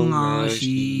hong hong a a xi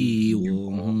Xi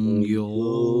wong Wong yu.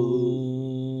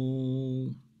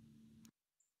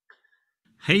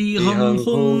 Hei Hei heng hang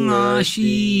hong hong a a xi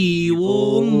Xi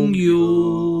wong Wong yu.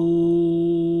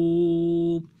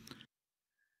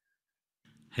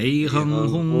 Hei Hei heng hang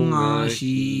hong hong a a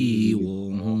xi Xi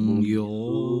wong Wong yu.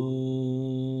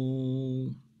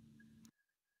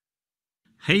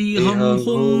 Hei Hei heng hang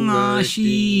hong hong a a xi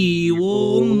Xi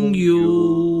wong Wong yu.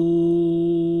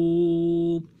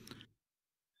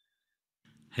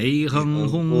 Hei Hei heng hang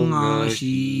hong hong a a xi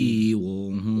Xi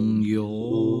wong Wong yu.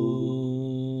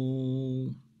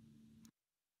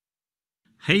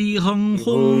 Hei heng Hei hong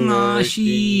hong a a xi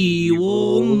Xi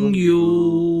wong Wong yu.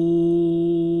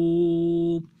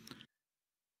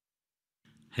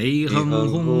 Hei Hei heng hang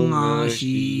hong hong a a xi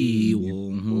Xi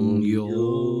wong Wong yu.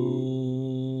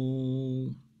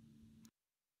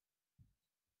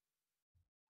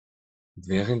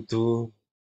 Während du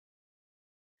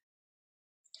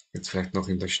jetzt vielleicht noch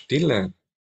in der Stille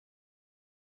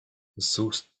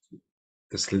versuchst,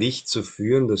 das Licht zu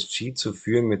führen, das Qi zu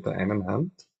führen mit der einen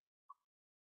Hand,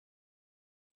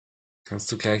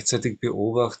 kannst du gleichzeitig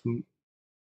beobachten,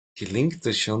 gelingt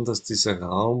es schon, dass dieser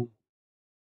Raum,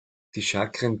 die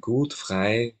Chakren gut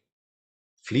frei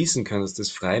fließen können, dass das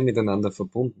frei miteinander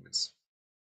verbunden ist.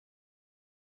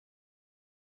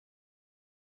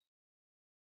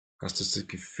 Hast du das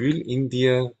Gefühl in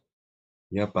dir,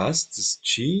 ja passt, das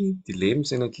Qi, die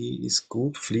Lebensenergie ist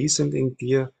gut fließend in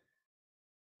dir,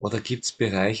 oder gibt es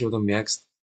Bereiche, wo du merkst,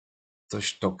 da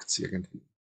stockt es irgendwie?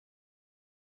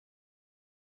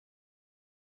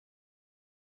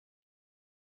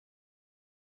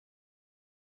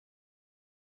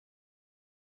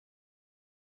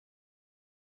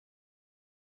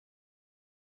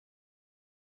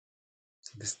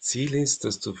 Das Ziel ist,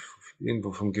 dass du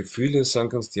irgendwo vom Gefühl her sagen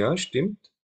kannst, ja,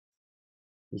 stimmt,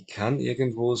 ich kann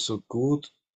irgendwo so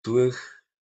gut durch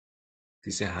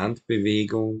diese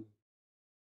Handbewegung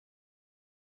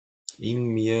in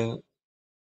mir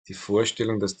die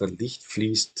Vorstellung, dass da Licht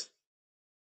fließt,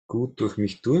 gut durch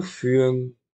mich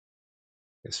durchführen.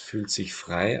 Es fühlt sich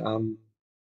frei an.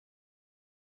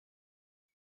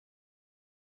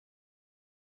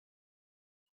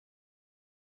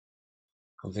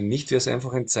 Und wenn nicht, wäre es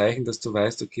einfach ein Zeichen, dass du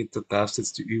weißt, okay, du darfst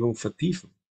jetzt die Übung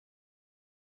vertiefen.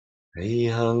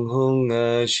 Hei hang hung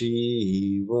a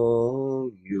shi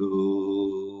wong yu.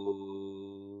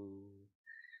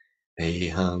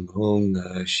 Hei hang hung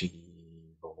a shi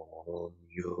wong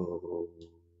yu.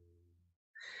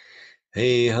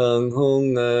 Hei hang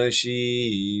hung a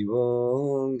shi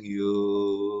wong yu.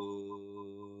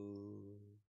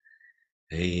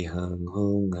 Hei hang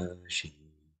hung a shi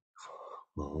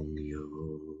wong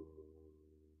yu.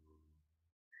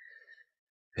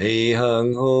 Hei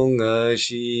hang hung a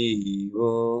shi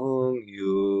wong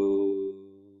yu.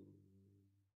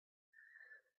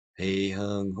 Hei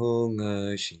hang hung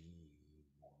a shi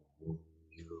wong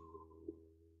yu.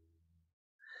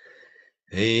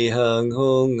 Hei hang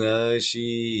hung a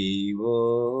shi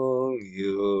wong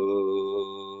yu.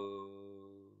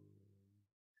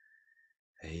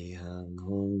 Hei hang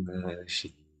hung a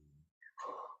shi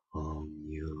wong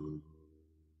yu.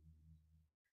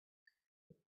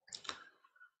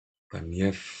 Bei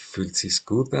mir fühlt sich's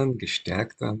gut an,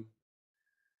 gestärkt an.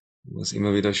 Ich muss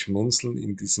immer wieder schmunzeln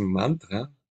in diesem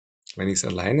Mantra. Wenn ich es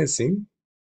alleine singe,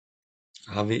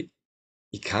 habe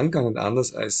ich kann gar nicht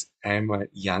anders als einmal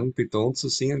Yang betont zu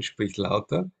singen, sprich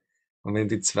lauter. Und wenn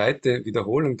die zweite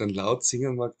Wiederholung dann laut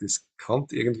singen mag, das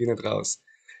kommt irgendwie nicht raus.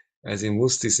 Also ich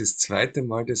muss dieses zweite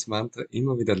Mal das Mantra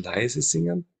immer wieder leise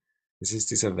singen. Es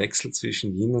ist dieser Wechsel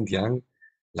zwischen Yin und Yang,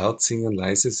 laut singen,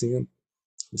 leise singen.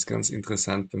 Das ist ganz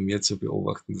interessant bei mir zu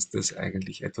beobachten, dass das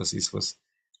eigentlich etwas ist, was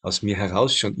aus mir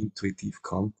heraus schon intuitiv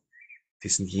kommt,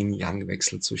 diesen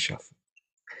Yin-Yang-Wechsel zu schaffen.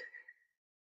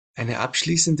 Eine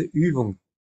abschließende Übung,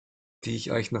 die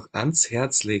ich euch noch ans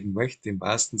Herz legen möchte, im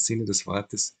wahrsten Sinne des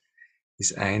Wortes,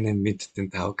 ist eine mit den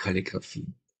Tao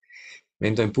Kalligrafien.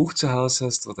 Wenn du ein Buch zu Hause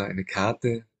hast oder eine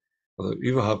Karte oder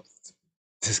überhaupt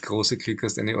das große Glück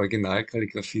hast, eine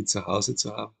Originalkalligrafie zu Hause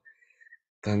zu haben,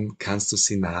 dann kannst du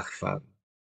sie nachfahren.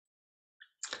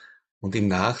 Und im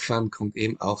Nachfahren kommt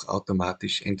eben auch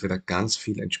automatisch entweder ganz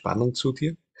viel Entspannung zu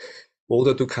dir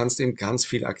oder du kannst eben ganz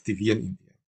viel aktivieren in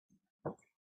dir.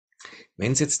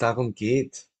 Wenn es jetzt darum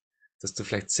geht, dass du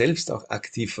vielleicht selbst auch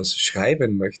aktiv was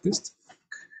schreiben möchtest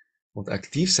und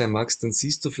aktiv sein magst, dann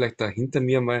siehst du vielleicht da hinter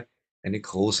mir mal eine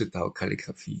große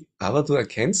Tau-Kalligrafie. Aber du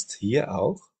erkennst hier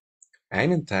auch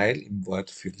einen Teil im Wort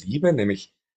für Liebe,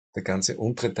 nämlich der ganze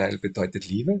untere Teil bedeutet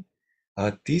Liebe.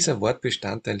 Aber dieser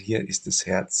Wortbestandteil hier ist das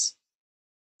Herz.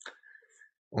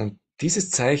 Und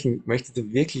dieses Zeichen möchte ich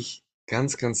dir wirklich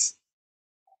ganz, ganz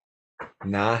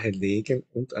nahe legen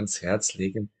und ans Herz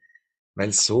legen, weil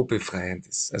es so befreiend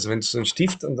ist. Also wenn du so einen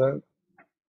Stift und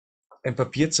ein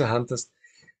Papier zur Hand hast,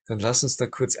 dann lass uns da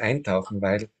kurz eintauchen,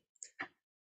 weil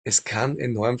es kann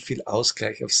enorm viel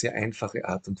Ausgleich auf sehr einfache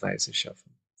Art und Weise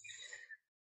schaffen.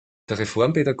 Der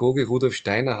Reformpädagoge Rudolf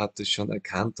Steiner hat es schon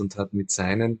erkannt und hat mit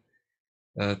seinen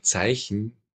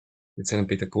Zeichen, mit seinen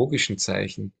pädagogischen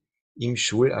Zeichen im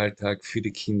Schulalltag für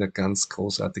die Kinder ganz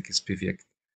Großartiges bewirkt.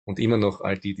 Und immer noch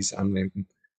all die, die es anwenden,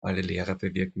 alle Lehrer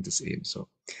bewirken das ebenso.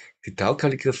 Die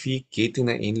Tau-Kalligrafie geht in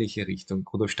eine ähnliche Richtung.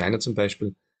 Rudolf Steiner zum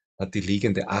Beispiel hat die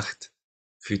liegende 8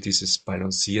 für dieses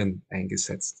Balancieren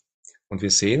eingesetzt. Und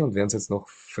wir sehen, und werden es jetzt noch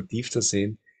vertiefter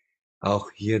sehen, auch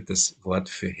hier das Wort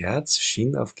für Herz,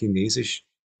 Xin auf Chinesisch,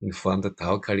 in Form der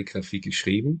Tau-Kalligrafie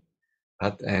geschrieben,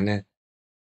 hat eine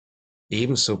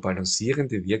ebenso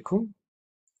balancierende Wirkung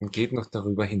und geht noch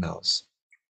darüber hinaus.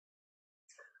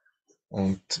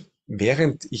 Und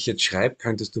während ich jetzt schreibe,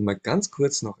 könntest du mal ganz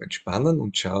kurz noch entspannen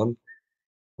und schauen,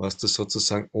 was du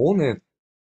sozusagen ohne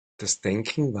das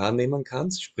Denken wahrnehmen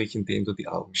kannst, sprich indem du die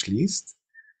Augen schließt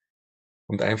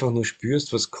und einfach nur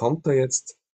spürst, was kommt da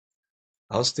jetzt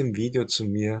aus dem Video zu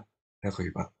mir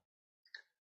herüber.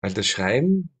 Weil das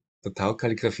Schreiben der Tao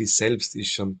Kalligrafie selbst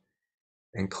ist schon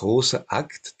ein großer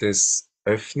Akt des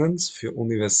Öffnens für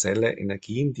universelle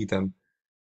Energien, die dann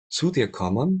zu dir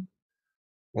kommen,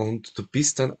 und du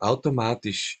bist dann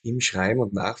automatisch im Schreiben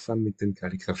und Nachfahren mit den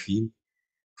Kalligrafien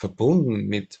verbunden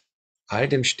mit all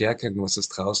dem Stärkeren, was es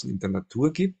draußen in der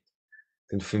Natur gibt,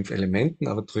 den 5 Elementen,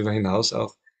 aber darüber hinaus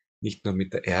auch nicht nur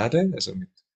mit der Erde, also mit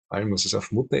allem, was es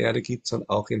auf Mutter Erde gibt, sondern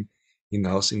auch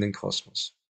hinaus in den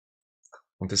Kosmos.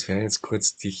 Und das werde ich jetzt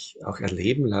kurz dich auch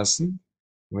erleben lassen.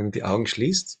 Und wenn du die Augen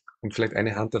schließt und vielleicht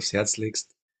eine Hand aufs Herz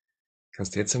legst,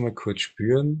 kannst du jetzt einmal kurz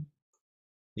spüren,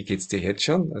 wie geht's dir jetzt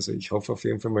schon? Also ich hoffe auf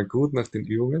jeden Fall mal gut nach den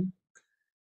Übungen.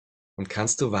 Und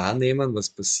kannst du wahrnehmen, was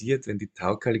passiert, wenn die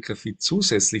Tau-Kalligrafie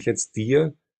zusätzlich jetzt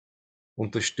dir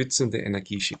unterstützende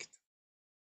Energie schickt?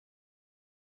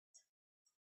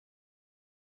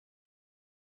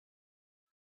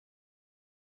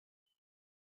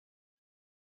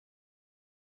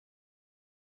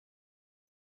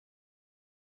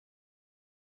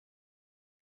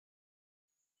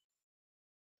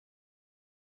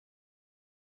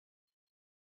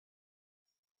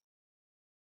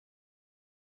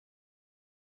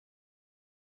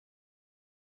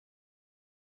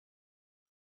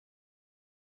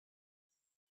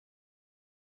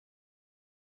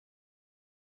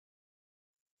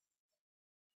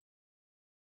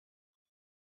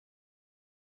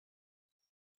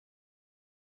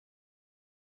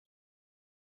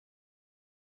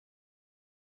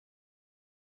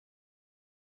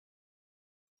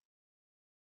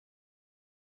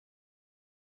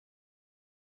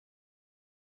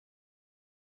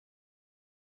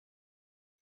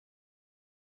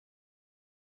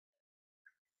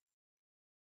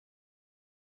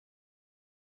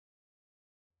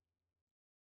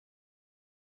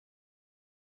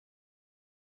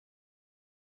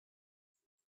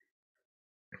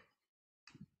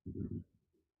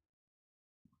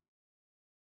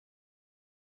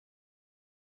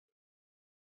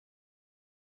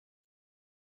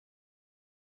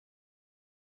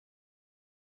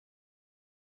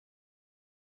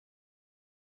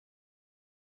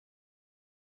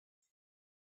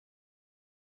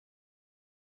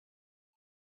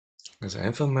 Also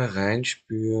einfach mal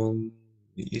reinspüren,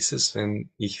 wie ist es, wenn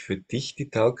ich für dich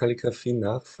die Tau-Kalligrafie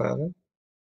nachfahre?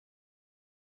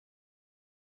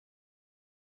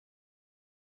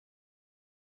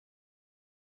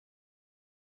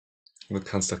 Und du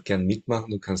kannst auch gern mitmachen,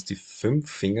 du kannst die 5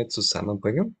 Finger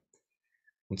zusammenbringen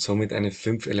und somit eine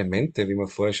 5 Elemente, wie wir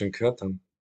vorher schon gehört haben,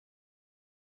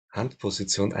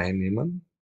 Handposition einnehmen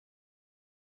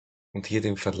und hier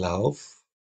den Verlauf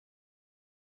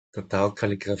der Tao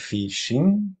Kalligrafie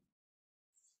Xin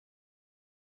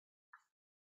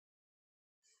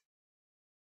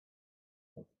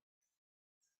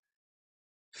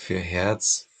für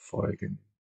Herz folgen.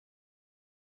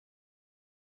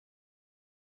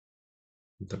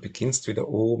 Und da beginnst wieder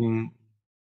oben,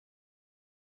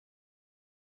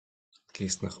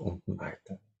 gehst nach unten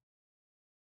weiter.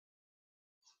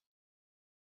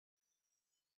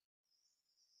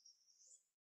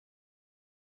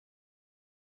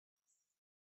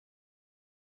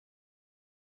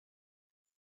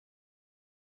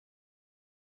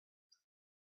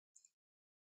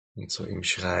 Und so im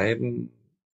Schreiben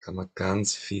kann man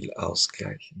ganz viel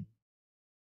ausgleichen.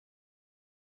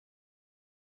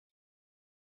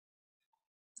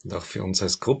 Und auch für uns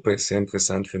als Gruppe ist sehr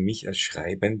interessant, für mich als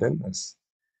Schreibenden, als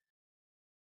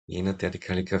jener, der die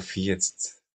Kalligrafie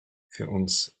jetzt für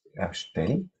uns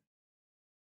erstellt,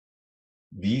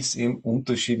 wie es eben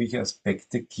unterschiedliche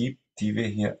Aspekte gibt, die wir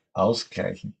hier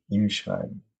ausgleichen im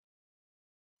Schreiben.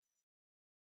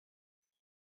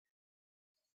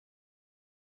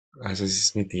 Also es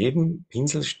ist mit jedem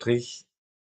Pinselstrich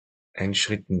ein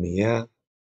Schritt mehr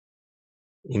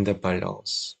in der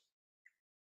Balance.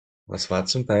 Was war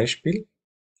zum Beispiel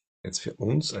jetzt für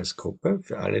uns als Gruppe,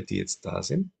 für alle, die jetzt da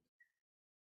sind?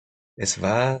 Es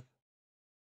war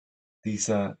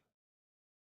dieser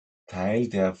Teil,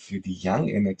 der für die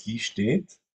Yang-Energie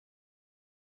steht,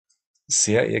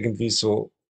 sehr irgendwie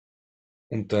so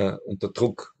unter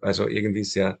Druck, also irgendwie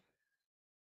sehr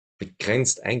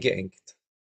begrenzt, eingeengt.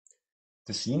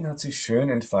 Das Yin hat sich schön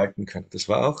entfalten können. Das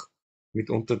war auch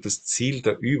mitunter das Ziel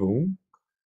der Übung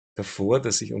davor,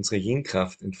 dass sich unsere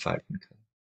Yin-Kraft entfalten kann.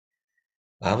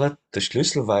 Aber der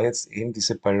Schlüssel war jetzt eben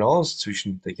diese Balance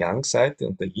zwischen der Yang-Seite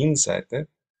und der Yin-Seite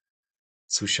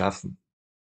zu schaffen.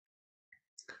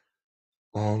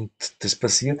 Und das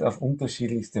passiert auf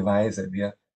unterschiedlichste Weise.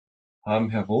 Wir haben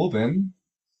hier oben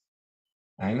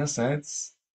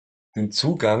einerseits den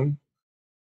Zugang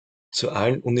zu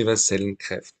allen universellen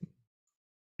Kräften.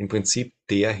 Im Prinzip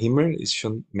der Himmel ist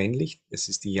schon männlich, es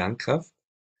ist die Yang-Kraft.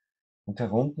 Und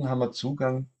hier unten haben wir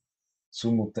Zugang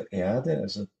zu Mutter Erde,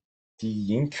 also die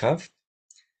Yin-Kraft.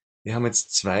 Wir haben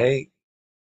jetzt zwei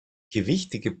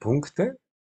gewichtige Punkte,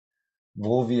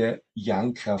 wo wir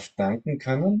Yang-Kraft danken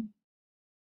können,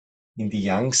 in die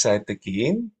Yang-Seite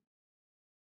gehen,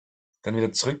 dann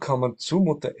wieder zurückkommen zu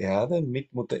Mutter Erde,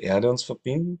 mit Mutter Erde uns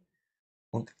verbinden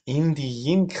und in die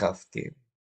Yin-Kraft gehen.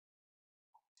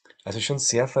 Also schon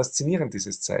sehr faszinierend,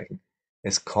 dieses Zeichen.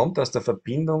 Es kommt aus der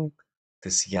Verbindung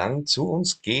des Yang zu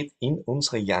uns, geht in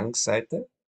unsere Yang-Seite,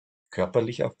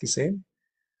 körperlich auch gesehen,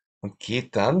 und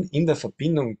geht dann in der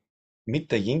Verbindung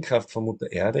mit der Yin-Kraft von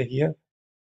Mutter Erde hier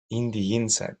in die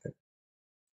Yin-Seite.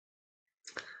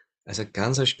 Also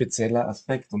ganz ein spezieller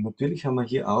Aspekt. Und natürlich haben wir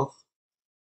hier auch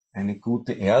eine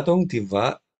gute Erdung, die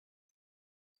war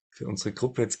für unsere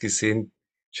Gruppe jetzt gesehen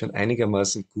schon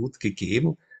einigermaßen gut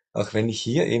gegeben, auch wenn ich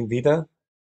hier eben wieder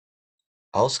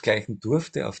ausgleichen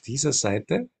durfte auf dieser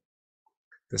Seite.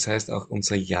 Das heißt, auch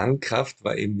unsere Yang-Kraft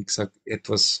war eben, wie gesagt,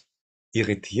 etwas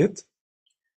irritiert.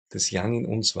 Das Yang in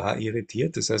uns war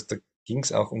irritiert. Das heißt, da ging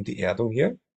es auch um die Erdung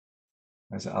hier.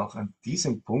 Also auch an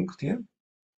diesem Punkt hier.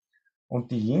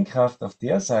 Und die Yin-Kraft auf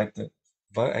der Seite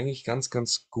war eigentlich ganz,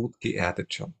 ganz gut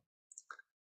geerdet schon.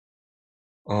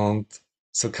 Und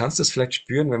so kannst du es vielleicht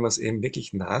spüren, wenn man es eben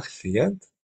wirklich nachfährt,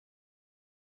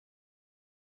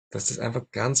 dass das einfach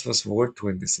ganz was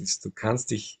Wohltuendes ist. Du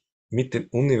kannst dich mit den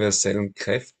universellen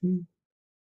Kräften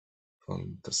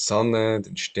von der Sonne,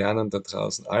 den Sternen da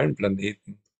draußen, allen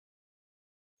Planeten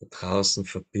da draußen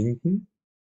verbinden.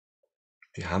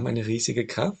 Die haben eine riesige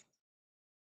Kraft.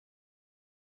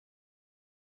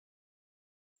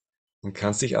 Und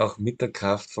kannst dich auch mit der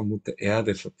Kraft von Mutter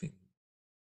Erde verbinden.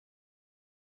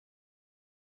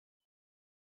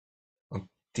 Und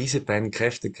diese beiden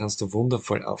Kräfte kannst du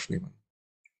wundervoll aufnehmen.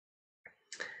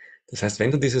 Das heißt,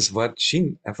 wenn du dieses Wort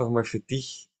Xin einfach mal für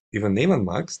dich übernehmen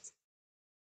magst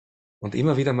und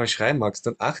immer wieder mal schreiben magst,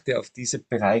 dann achte auf diese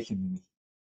Bereiche, nämlich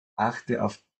achte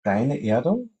auf deine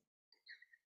Erdung,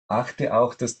 achte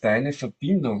auch, dass deine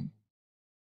Verbindung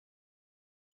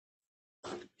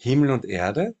Himmel und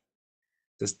Erde,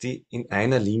 dass die in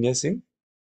einer Linie sind.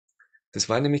 Das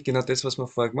war nämlich genau das, was wir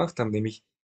vorher gemacht haben, nämlich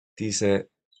diese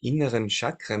inneren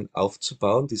Chakren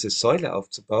aufzubauen, diese Säule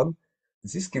aufzubauen.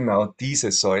 Das ist genau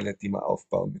diese Säule, die wir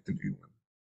aufbauen mit den Übungen.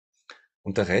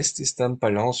 Und der Rest ist dann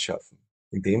Balance schaffen.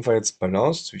 In dem Fall jetzt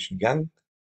Balance zwischen Yang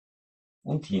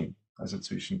und Yin, also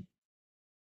zwischen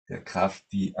der Kraft,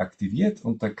 die aktiviert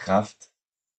und der Kraft,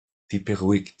 die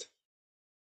beruhigt.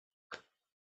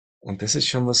 Und das ist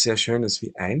schon was sehr Schönes,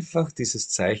 wie einfach dieses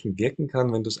Zeichen wirken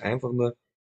kann, wenn du es einfach nur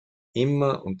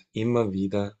immer und immer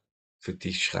wieder für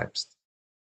dich schreibst.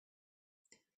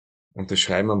 Und das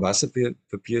Schreiben am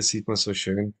Wasserpapier sieht man so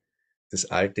schön. Das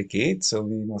Alte geht, so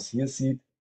wie man es hier sieht.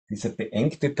 Dieser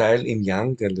beengte Teil im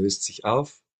Yang, der löst sich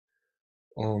auf.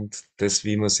 Und das,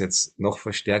 wie wir es jetzt noch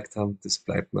verstärkt haben, das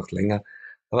bleibt noch länger.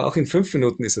 Aber auch in 5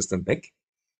 Minuten ist es dann weg.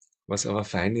 Was aber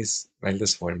fein ist, weil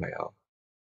das wollen wir ja auch.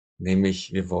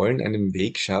 Nämlich, wir wollen einen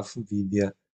Weg schaffen, wie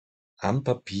wir am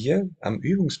Papier, am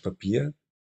Übungspapier,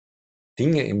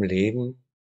 Dinge im Leben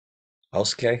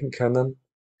ausgleichen können,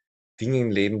 Dinge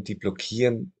im Leben, die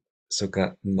blockieren,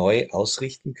 sogar neu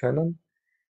ausrichten können,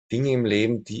 Dinge im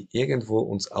Leben, die irgendwo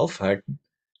uns aufhalten,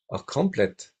 auch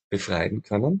komplett befreien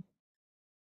können.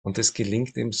 Und das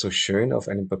gelingt eben so schön auf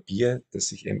einem Papier, das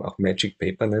sich eben auch Magic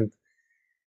Paper nennt,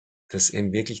 das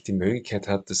eben wirklich die Möglichkeit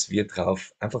hat, dass wir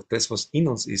drauf einfach das, was in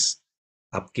uns ist,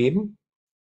 abgeben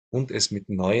und es mit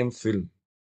Neuem füllen.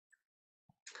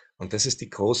 Und das ist die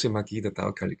große Magie der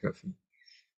Tao Kalligrafie.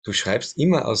 Du schreibst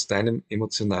immer aus deinem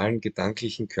emotionalen,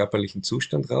 gedanklichen, körperlichen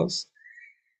Zustand raus,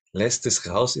 lässt es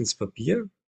raus ins Papier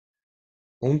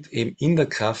und eben in der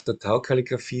Kraft der Tao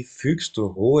Kalligrafie fügst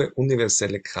du hohe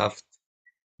universelle Kraft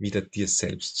wieder dir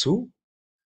selbst zu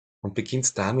und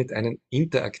beginnst damit einen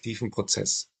interaktiven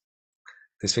Prozess.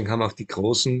 Deswegen haben auch die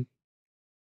großen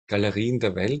Galerien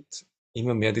der Welt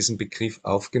immer mehr diesen Begriff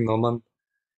aufgenommen,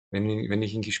 wenn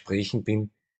ich in Gesprächen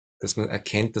bin, dass man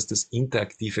erkennt, dass das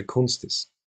interaktive Kunst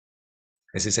ist.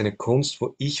 Es ist eine Kunst,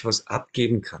 wo ich was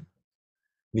abgeben kann.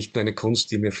 Nicht nur eine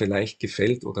Kunst, die mir vielleicht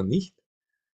gefällt oder nicht,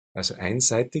 also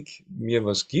einseitig mir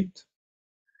was gibt,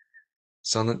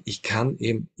 sondern ich kann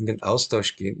eben in den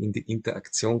Austausch gehen, in die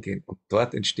Interaktion gehen und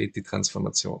dort entsteht die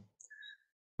Transformation.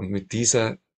 Und mit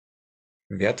dieser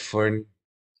wertvollen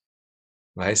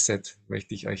Weisheit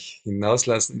möchte ich euch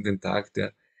hinauslassen in den Tag,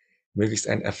 der möglichst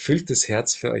ein erfülltes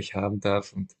Herz für euch haben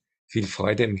darf und viel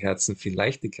Freude im Herzen, viel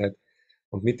Leichtigkeit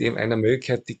und mit eben einer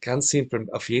Möglichkeit, die ganz simpel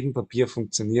auf jedem Papier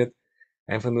funktioniert,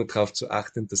 einfach nur darauf zu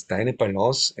achten, dass deine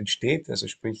Balance entsteht, also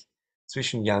sprich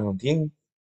zwischen Yang und Yin,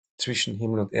 zwischen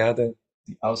Himmel und Erde,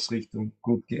 die Ausrichtung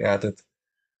gut geerdet.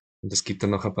 Und es gibt dann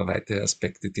noch ein paar weitere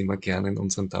Aspekte, die wir gerne in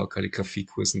unseren Tao Kalligrafie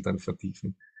Kursen dann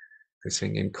vertiefen.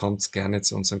 Deswegen eben kommt gerne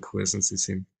zu unseren Kursen. Sie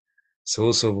sind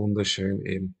so, so wunderschön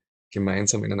eben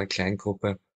gemeinsam in einer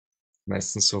Kleingruppe,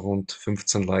 meistens so rund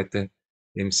 15 Leute,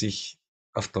 eben sich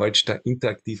auf Deutsch da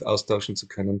interaktiv austauschen zu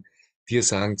können, dir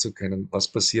sagen zu können,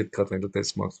 was passiert gerade, wenn du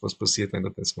das machst, was passiert, wenn du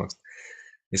das machst.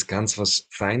 Ist ganz was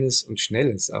Feines und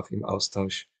Schnelles auch im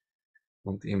Austausch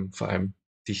und eben vor allem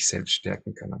dich selbst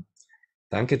stärken können.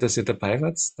 Danke, dass ihr dabei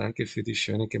wart. Danke für die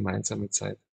schöne gemeinsame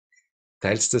Zeit.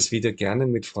 Teilt das Video gerne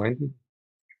mit Freunden.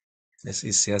 Es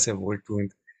ist sehr, sehr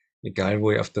wohltuend, egal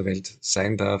wo ihr auf der Welt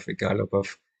sein darf, egal ob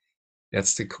auf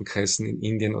Ärztekongressen in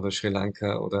Indien oder Sri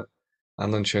Lanka oder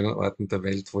anderen schönen Orten der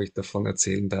Welt, wo ich davon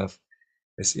erzählen darf.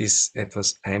 Es ist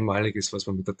etwas Einmaliges, was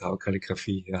wir mit der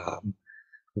Tao-Kalligrafie hier haben.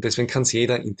 Und deswegen kann es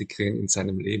jeder integrieren in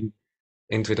seinem Leben.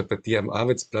 Entweder bei dir am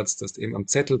Arbeitsplatz, dass du eben am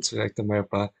Zettel vielleicht einmal ein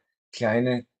paar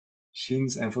kleine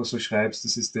Shins einfach so schreibst.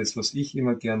 Das ist das, was ich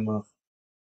immer gern mache.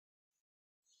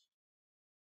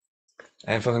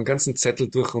 Einfach einen ganzen Zettel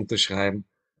durch unterschreiben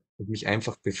und mich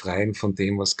einfach befreien von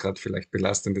dem, was gerade vielleicht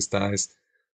Belastendes da ist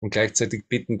und gleichzeitig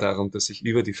bitten darum, dass ich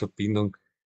über die Verbindung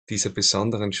dieser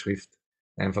besonderen Schrift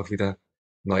einfach wieder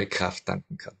neue Kraft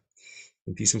tanken kann.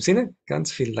 In diesem Sinne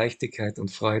ganz viel Leichtigkeit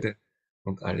und Freude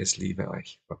und alles Liebe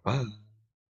euch. Baba.